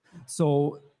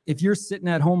 So if you're sitting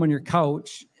at home on your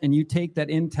couch and you take that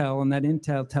intel and that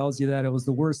intel tells you that it was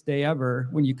the worst day ever,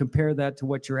 when you compare that to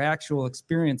what your actual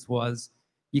experience was,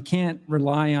 you can't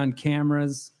rely on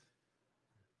cameras.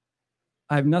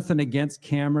 I have nothing against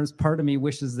cameras. Part of me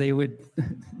wishes they would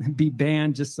be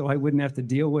banned just so I wouldn't have to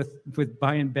deal with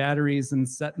buying batteries and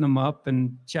setting them up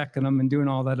and checking them and doing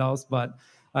all that else. But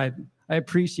I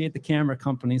appreciate the camera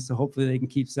companies, so hopefully they can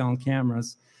keep selling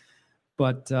cameras.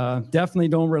 But definitely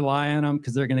don't rely on them,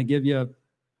 because they're going to give you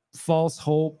false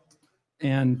hope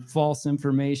and false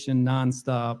information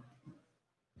nonstop.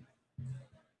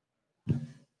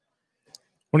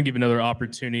 I want to give another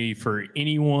opportunity for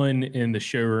anyone in the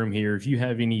showroom here. If you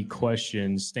have any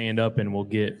questions, stand up and we'll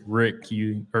get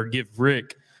give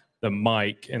Rick the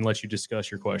mic and let you discuss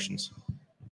your questions.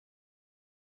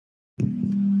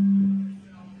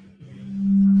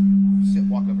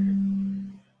 Walk over here.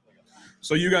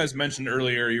 So you guys mentioned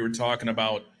earlier, you were talking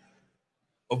about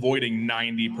avoiding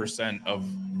 90% of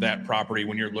that property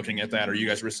when you're looking at that, or you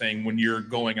guys were saying when you're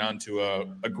going on to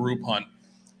a group hunt,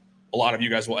 a lot of you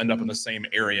guys will end up in the same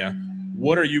area.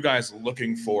 What are you guys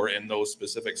looking for in those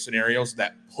specific scenarios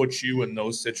that put you in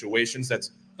those situations?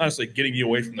 That's not necessarily getting you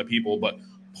away from the people, but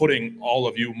putting all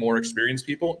of you more experienced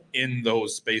people in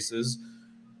those spaces.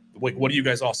 What are you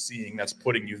guys all seeing that's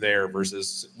putting you there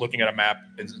versus looking at a map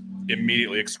and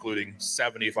immediately excluding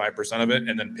 75% of it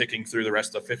and then picking through the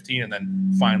rest of 15 and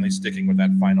then finally sticking with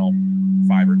that final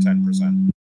 5 or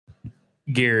 10%?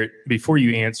 Garrett, before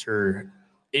you answer,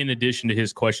 in addition to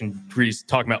his question, he's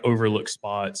talking about overlooked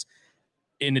spots.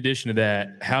 In addition to that,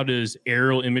 how does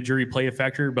aerial imagery play a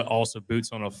factor, but also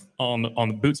boots on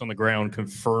the ground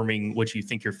confirming what you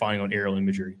think you're finding on aerial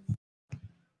imagery?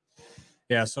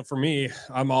 Yeah, so for me,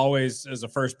 I'm always, as a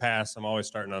first pass, I'm always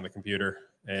starting on the computer,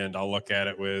 and I'll look at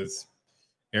it with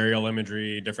aerial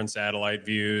imagery, different satellite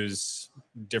views,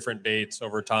 different dates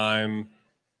over time,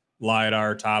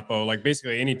 LiDAR, topo, like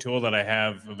basically any tool that I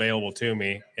have available to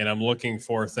me. And I'm looking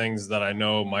for things that I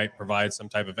know might provide some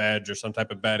type of edge or some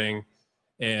type of bedding.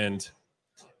 And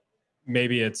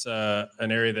maybe it's an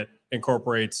area that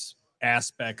incorporates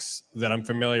aspects that I'm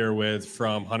familiar with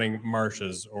from hunting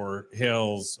marshes or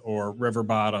hills or river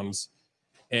bottoms.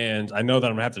 And I know that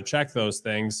I'm gonna have to check those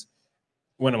things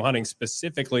when I'm hunting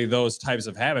specifically those types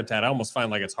of habitat. I almost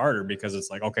find like it's harder because it's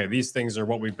like, okay, these things are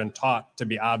what we've been taught to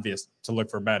be obvious to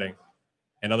look for bedding,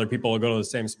 and other people will go to the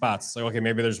same spots. So, okay,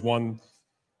 maybe there's one,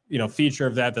 feature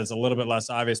of that that's a little bit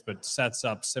less obvious, but sets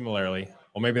up similarly.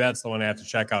 Well, maybe that's the one I have to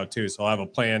check out too. So I'll have a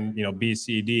plan, B,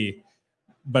 C, D.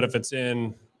 But if it's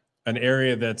in an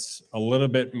area that's a little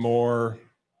bit more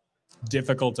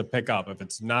difficult to pick up, if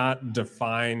it's not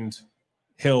defined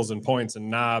hills and points and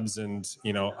knobs and,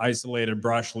 isolated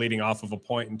brush leading off of a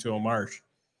point into a marsh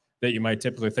that you might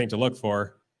typically think to look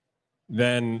for,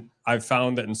 then I've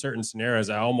found that in certain scenarios,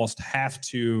 I almost have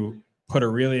to put a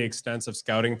really extensive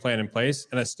scouting plan in place.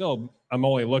 And I'm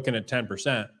only looking at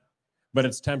 10%, but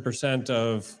it's 10%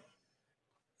 of,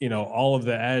 all of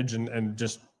the edge and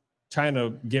just trying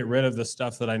to get rid of the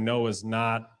stuff that I know is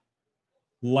not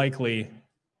likely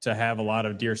to have a lot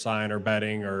of deer sign or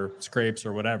bedding or scrapes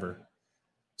or whatever.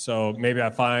 So maybe I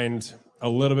find a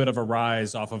little bit of a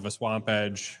rise off of a swamp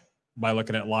edge by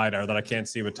looking at LiDAR that I can't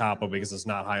see with topo because it's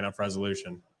not high enough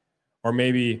resolution. Or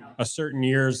maybe a certain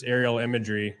year's aerial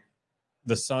imagery,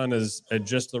 the sun is at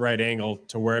just the right angle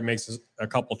to where it makes a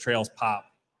couple trails pop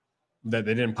that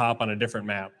they didn't pop on a different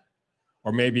map.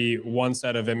 Or maybe one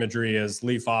set of imagery is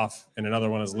leaf off and another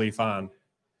one is leaf on.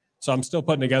 So I'm still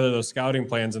putting together those scouting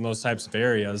plans in those types of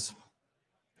areas,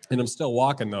 and I'm still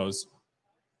walking those.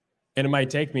 And it might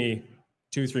take me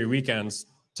 2-3 weekends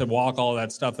to walk all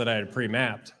that stuff that I had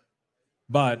pre-mapped.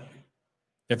 But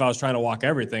if I was trying to walk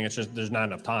everything, it's just, there's not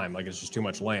enough time. Like, it's just too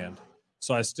much land.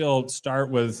 So I still start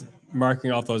with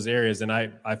marking off those areas, and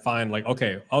I find, like,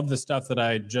 okay, of the stuff that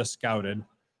I just scouted,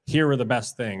 here are the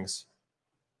best things.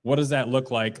 What does that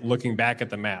look like looking back at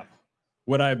the map?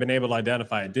 Would I have been able to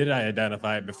identify it? Did I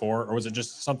identify it before? Or was it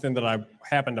just something that I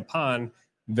happened upon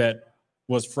that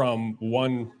was from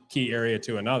one key area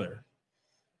to another?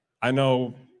 I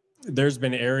know there's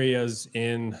been areas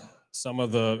in some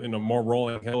of the more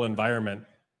rolling hill environment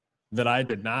that I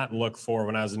did not look for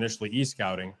when I was initially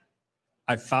e-scouting.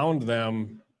 I found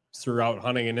them throughout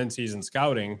hunting and in-season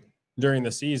scouting during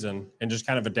the season and just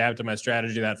kind of adapted my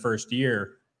strategy that first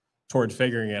year towards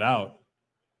figuring it out.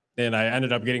 And I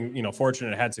ended up getting,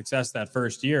 fortunate, had success that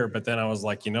first year. But then I was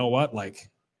like, you know what? Like,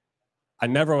 I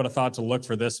never would have thought to look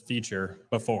for this feature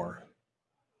before.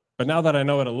 But now that I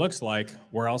know what it looks like,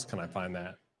 where else can I find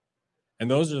that? And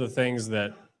those are the things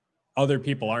that other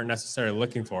people aren't necessarily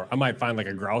looking for. I might find like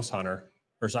a grouse hunter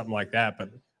or something like that, but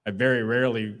I very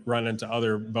rarely run into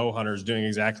other bow hunters doing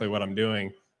exactly what I'm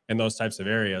doing in those types of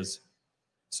areas.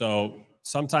 So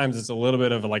sometimes it's a little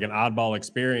bit of like an oddball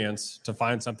experience to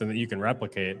find something that you can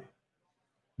replicate.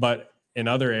 But in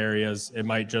other areas, it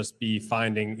might just be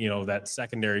finding, that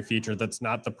secondary feature that's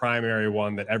not the primary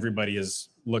one that everybody is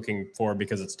looking for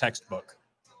because it's textbook.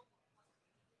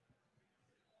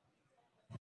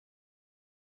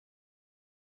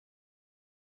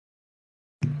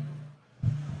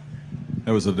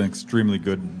 That was an extremely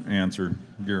good answer,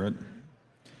 Garrett.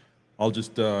 I'll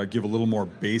just give a little more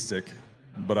basic,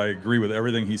 but I agree with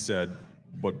everything he said.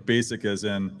 But basic as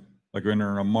in, like when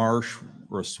we're in a marsh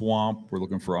or a swamp, we're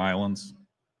looking for islands,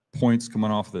 points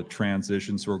coming off the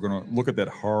transition. So we're going to look at that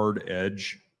hard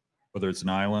edge, whether it's an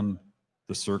island,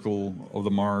 the circle of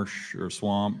the marsh or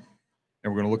swamp.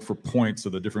 And we're going to look for points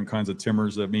of the different kinds of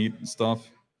timbers that meet and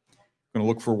stuff. We're going to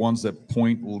look for ones that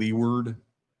point leeward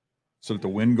so that the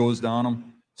wind goes down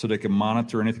them, so they can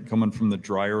monitor anything coming from the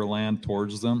drier land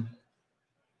towards them.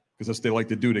 Because that's what they like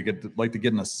to do. They like to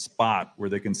get in a spot where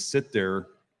they can sit there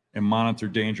and monitor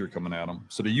danger coming at them.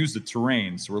 So they use the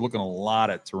terrain. So we're looking a lot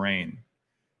at terrain.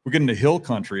 If we get into hill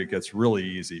country, it gets really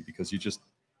easy because you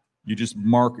just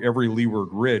mark every leeward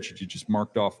ridge. You just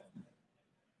marked off,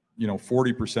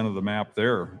 40% of the map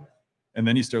there. And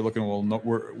then you start looking, well, no,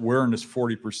 where in this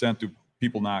 40% do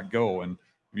people not go? And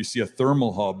if you see a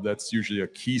thermal hub, that's usually a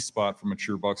key spot for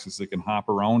mature bucks because they can hop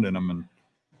around in them and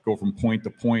go from point to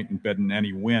point and bed in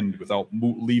any wind without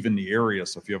leaving the area.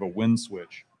 So if you have a wind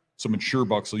switch, so mature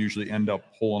bucks will usually end up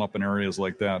holing up in areas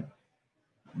like that.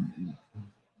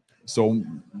 So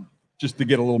just to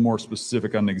get a little more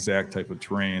specific on the exact type of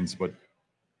terrains, but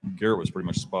Garrett was pretty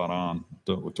much spot on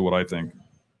to what I think.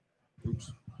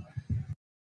 Oops.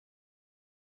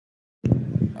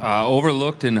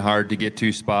 Overlooked and hard to get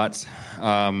to spots.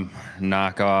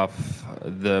 Knock off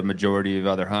the majority of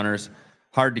other hunters.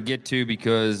 Hard to get to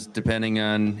because depending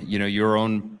on your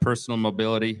own personal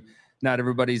mobility, not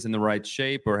everybody's in the right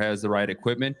shape or has the right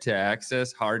equipment to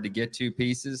access hard to get to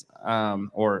pieces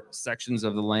or sections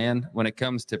of the land. When it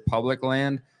comes to public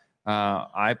land,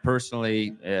 I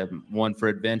personally am one for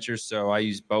adventure, so I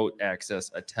use boat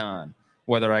access a ton.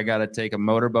 Whether I got to take a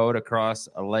motorboat across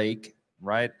a lake,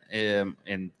 right,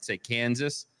 in say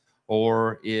Kansas,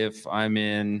 or if I'm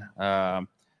in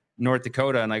North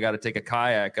Dakota and I got to take a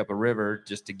kayak up a river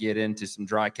just to get into some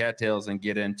dry cattails and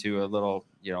get into a little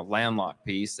landlocked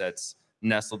piece that's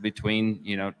nestled between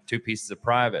two pieces of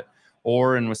private.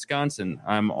 Or in Wisconsin,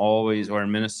 or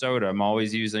in Minnesota, I'm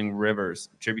always using rivers,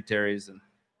 tributaries, and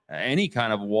any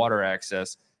kind of water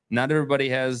access. Not everybody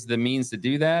has the means to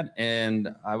do that, and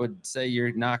I would say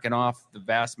you're knocking off the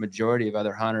vast majority of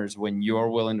other hunters when you're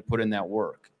willing to put in that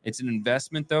work. It's an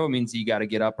investment, though. It means you got to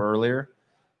get up earlier.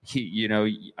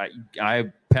 I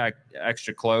pack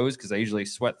extra clothes because I usually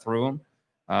sweat through them.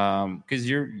 Because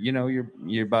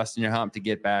you're busting your hump to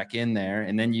get back in there,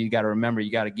 and then you got to remember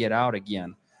you got to get out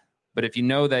again. But if you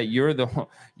know that you're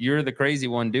the crazy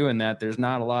one doing that, there's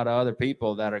not a lot of other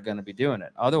people that are going to be doing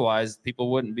it. Otherwise,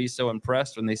 people wouldn't be so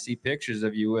impressed when they see pictures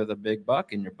of you with a big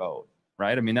buck in your boat,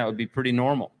 right? I mean, that would be pretty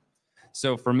normal.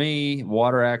 So for me,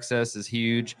 water access is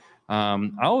huge. I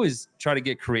always try to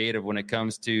get creative when it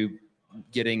comes to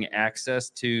getting access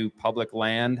to public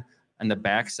land and the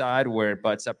backside where it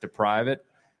butts up to private.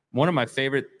 One of my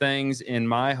favorite things in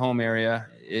my home area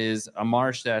is a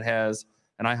marsh that has,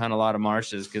 and I hunt a lot of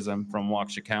marshes because I'm from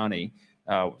Waukesha County,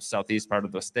 southeast part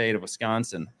of the state of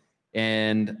Wisconsin.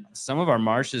 And some of our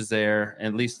marshes there,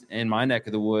 at least in my neck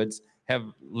of the woods, have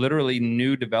literally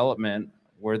new development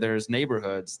where there's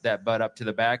neighborhoods that butt up to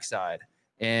the backside.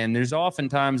 And there's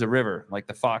oftentimes a river, like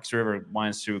the Fox River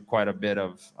winds through quite a bit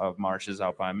of marshes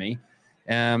out by me.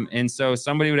 And so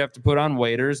somebody would have to put on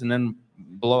waders and then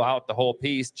blow out the whole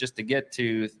piece just to get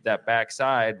to that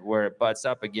backside where it butts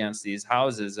up against these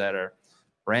houses that are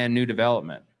brand new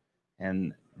development.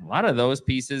 And a lot of those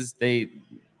pieces,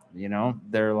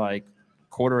 they're like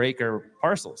quarter-acre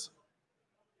parcels.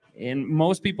 And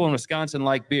most people in Wisconsin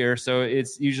like beer, so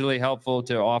it's usually helpful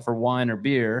to offer wine or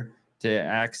beer to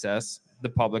access the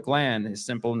public land. A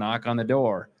simple knock on the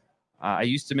door. I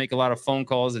used to make a lot of phone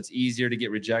calls. It's easier to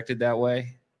get rejected that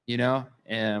way,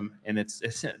 and it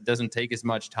doesn't take as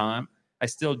much time. I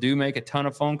still do make a ton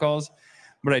of phone calls,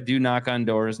 but I do knock on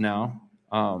doors now.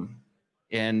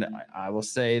 And I will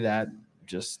say that,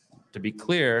 just to be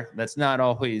clear, that's not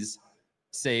always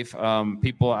safe.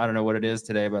 People, I don't know what it is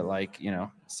today, but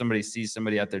somebody sees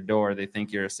somebody at their door, they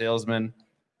think you're a salesman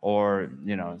or,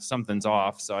 something's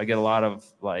off. So I get a lot of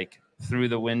through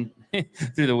the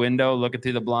window, looking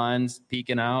through the blinds,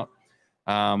 peeking out.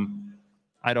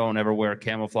 I don't ever wear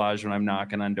camouflage when I'm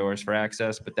knocking on doors for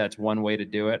access, but that's one way to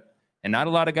do it. And not a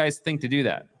lot of guys think to do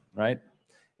that, right?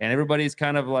 And everybody's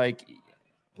kind of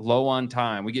low on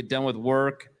time. We get done with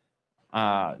work.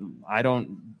 I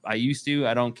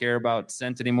don't care about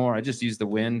scent anymore. I just use the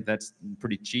wind. That's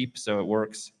pretty cheap, so it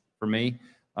works for me.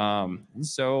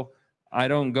 So I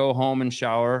don't go home and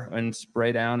shower and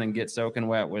spray down and get soaking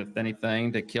wet with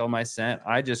anything to kill my scent.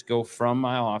 I just go from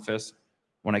my office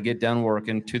when I get done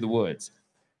working to the woods.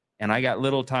 And I got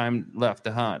little time left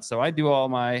to hunt. So I do all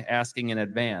my asking in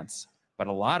advance. But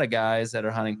a lot of guys that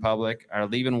are hunting public are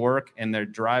leaving work and they're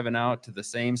driving out to the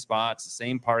same spots, the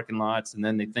same parking lots, and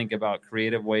then they think about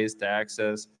creative ways to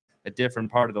access a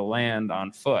different part of the land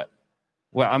on foot.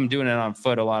 Well, I'm doing it on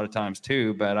foot a lot of times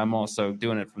too, but I'm also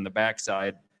doing it from the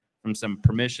backside from some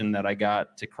permission that I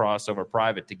got to cross over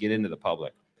private to get into the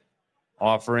public.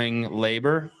 Offering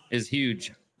labor is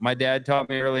huge. My dad taught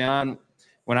me early on,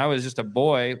 when I was just a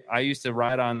boy, I used to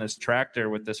ride on this tractor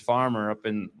with this farmer up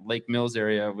in Lake Mills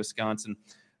area of Wisconsin.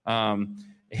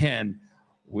 And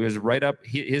we was right up,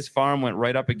 his farm went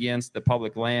right up against the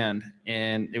public land,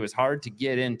 and it was hard to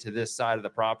get into this side of the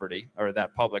property or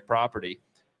that public property.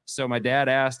 So my dad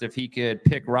asked if he could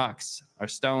pick rocks or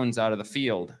stones out of the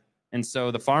field. And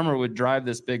so the farmer would drive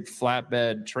this big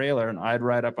flatbed trailer, and I'd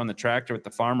ride up on the tractor with the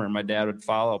farmer, and my dad would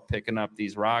follow, picking up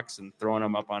these rocks and throwing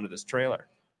them up onto this trailer.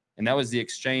 And that was the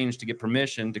exchange to get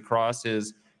permission to cross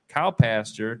his cow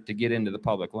pasture to get into the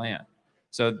public land.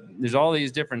 So there's all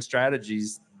these different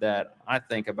strategies that I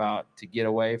think about to get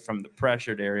away from the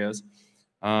pressured areas.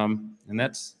 And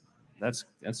that's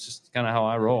just kind of how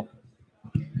I roll.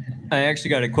 I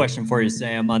actually got a question for you,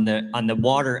 Sam, on the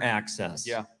water access.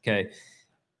 Yeah. Okay.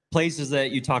 Places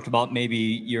that you talked about, maybe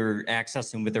you're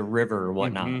accessing with a river or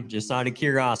whatnot, Mm-hmm. just out of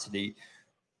curiosity.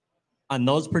 On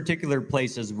those particular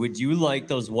places, would you like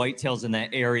those whitetails in that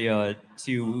area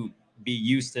to be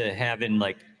used to having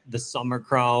the summer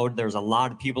crowd? There's a lot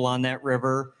of people on that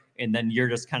river, and then you're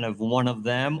just kind of one of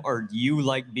them? Or do you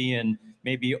like being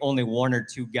maybe only one or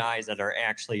two guys that are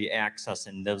actually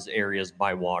accessing those areas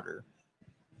by water?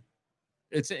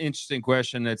 It's an interesting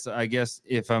question. It's, I guess,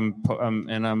 if I'm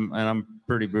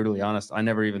pretty brutally honest, I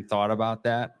never even thought about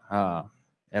that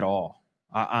at all.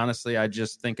 Honestly, I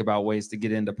just think about ways to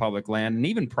get into public land and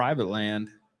even private land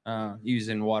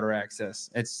using water access.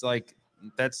 It's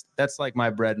that's like my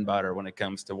bread and butter when it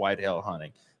comes to whitetail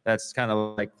hunting. That's kind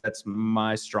of that's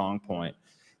my strong point.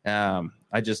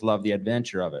 I just love the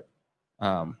adventure of it.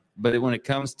 But when it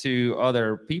comes to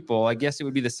other people, I guess it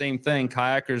would be the same thing.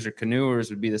 Kayakers or canoers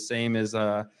would be the same as,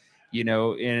 in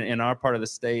our part of the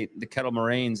state, the Kettle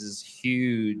Moraines is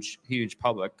huge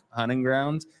public hunting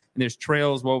grounds. And there's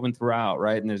trails woven throughout,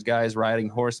 right? And there's guys riding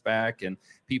horseback and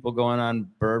people going on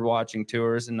bird watching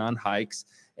tours and on hikes.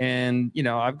 And,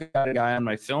 I've got a guy on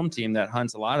my film team that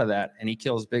hunts a lot of that, and he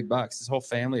kills big bucks. His whole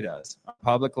family does. On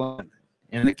public land,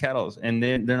 in the kettles, and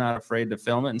they're not afraid to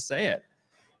film it and say it.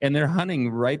 And they're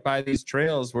hunting right by these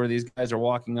trails where these guys are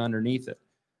walking underneath it.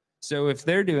 So if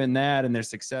they're doing that and they're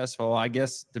successful, I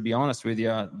guess, to be honest with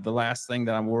you, the last thing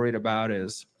that I'm worried about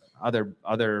is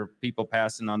other people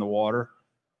passing on the water.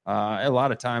 A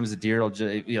lot of times the deer will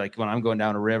just, like when I'm going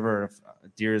down a river, if a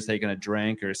deer is taking a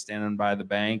drink or standing by the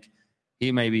bank,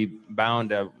 he may be bound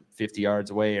to 50 yards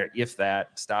away, or if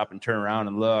that, stop and turn around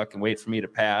and look and wait for me to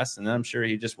pass. And then I'm sure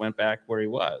he just went back where he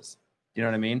was. You know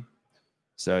what I mean?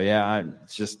 So yeah,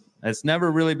 it's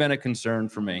never really been a concern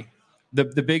for me.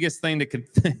 The biggest thing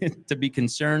to be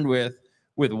concerned with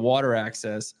water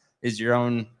access is your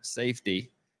own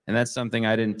safety. And that's something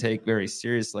I didn't take very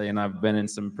seriously. And I've been in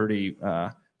some pretty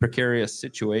precarious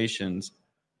situations.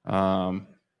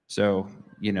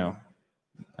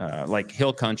 Like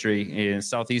hill country in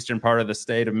southeastern part of the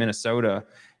state of Minnesota,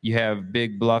 you have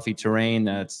big bluffy terrain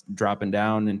that's dropping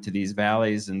down into these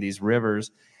valleys and these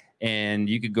rivers. And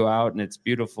you could go out and it's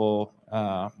beautiful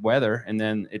weather, and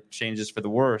then it changes for the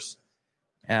worse.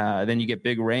 Then you get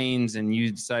big rains and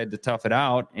you decide to tough it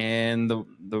out, and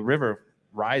the river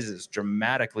rises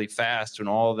dramatically fast when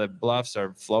all the bluffs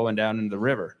are flowing down into the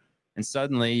river. And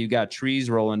suddenly you got trees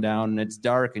rolling down and it's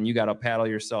dark and you got to paddle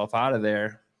yourself out of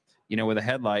there, with a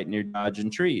headlight, and you're dodging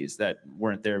trees that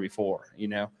weren't there before,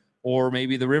 or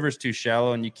maybe the river's too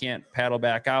shallow and you can't paddle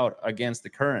back out against the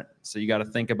current. So you got to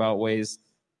think about ways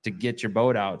to get your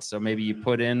boat out. So maybe you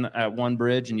put in at one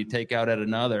bridge and you take out at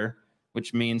another,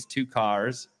 which means 2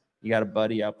 cars. You got to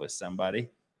buddy up with somebody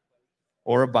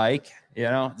or a bike.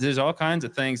 There's all kinds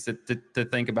of things to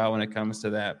think about when it comes to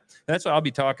that. That's what I'll be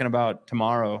talking about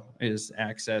tomorrow, is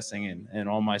accessing and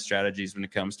all my strategies when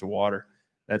it comes to water.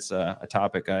 That's a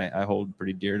topic I hold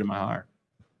pretty dear to my heart.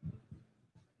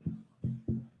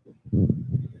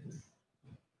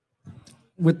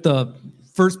 With the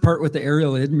first part with the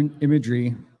aerial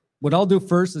imagery, what I'll do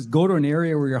first is go to an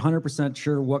area where you're 100%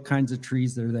 sure what kinds of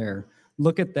trees are there.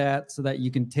 Look at that so that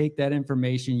you can take that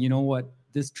information. You know what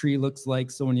this tree looks like.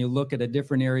 So when you look at a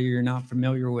different area you're not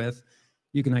familiar with,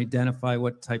 you can identify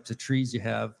what types of trees you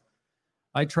have.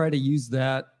 I try to use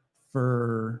that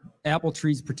for apple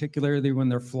trees, particularly when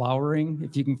they're flowering.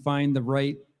 If you can find the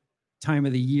right time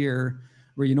of the year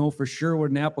where you know for sure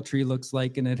what an apple tree looks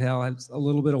like and it has a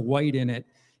little bit of white in it,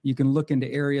 you can look into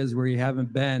areas where you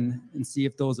haven't been and see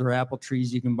if those are apple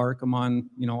trees. You can mark them on,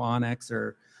 Onyx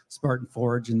or Spartan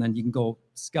Forge, and then you can go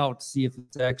scout to see if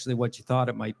it's actually what you thought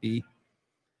it might be.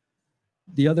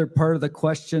 The other part of the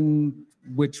question,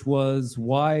 which was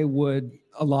why would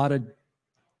a lot of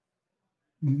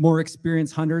more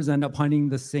experienced hunters end up hunting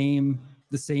the same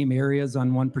areas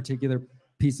on one particular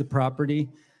piece of property?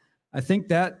 I think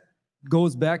that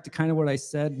goes back to kind of what I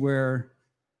said, where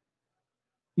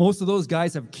most of those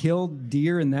guys have killed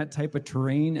deer in that type of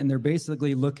terrain, and they're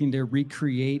basically looking to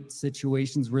recreate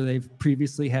situations where they've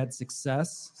previously had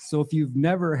success. So if you've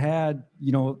never had,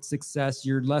 success,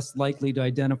 you're less likely to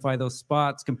identify those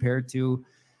spots compared to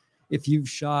if you've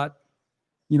shot,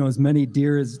 as many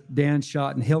deer as Dan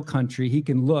shot in hill country. He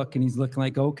can look and he's looking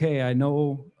like, okay, I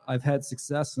know I've had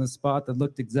success in a spot that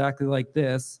looked exactly like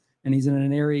this. And he's in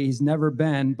an area he's never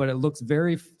been, but it looks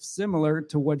very similar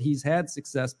to what he's had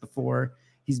success before.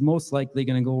 He's most likely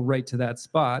going to go right to that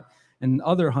spot. And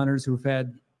other hunters who've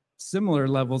had similar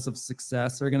levels of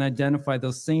success are going to identify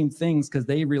those same things because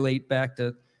they relate back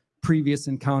to previous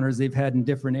encounters they've had in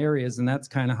different areas. And that's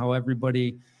kind of how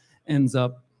everybody ends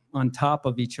up on top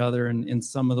of each other in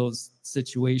some of those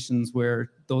situations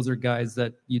where those are guys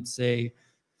that you'd say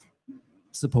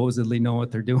supposedly know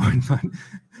what they're doing, but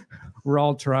we're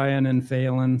all trying and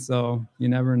failing, so you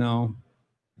never know.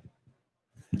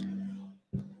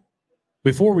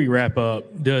 Before we wrap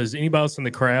up, does anybody else in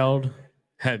the crowd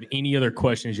have any other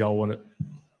questions y'all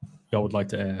would like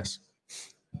to ask?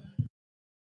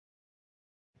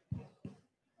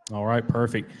 All right,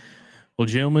 perfect. Well,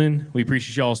 gentlemen, we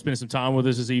appreciate y'all spending some time with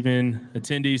us this evening.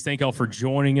 Attendees, thank y'all for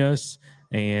joining us,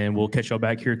 and we'll catch y'all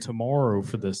back here tomorrow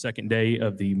for the second day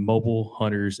of the Mobile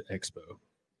Hunters Expo.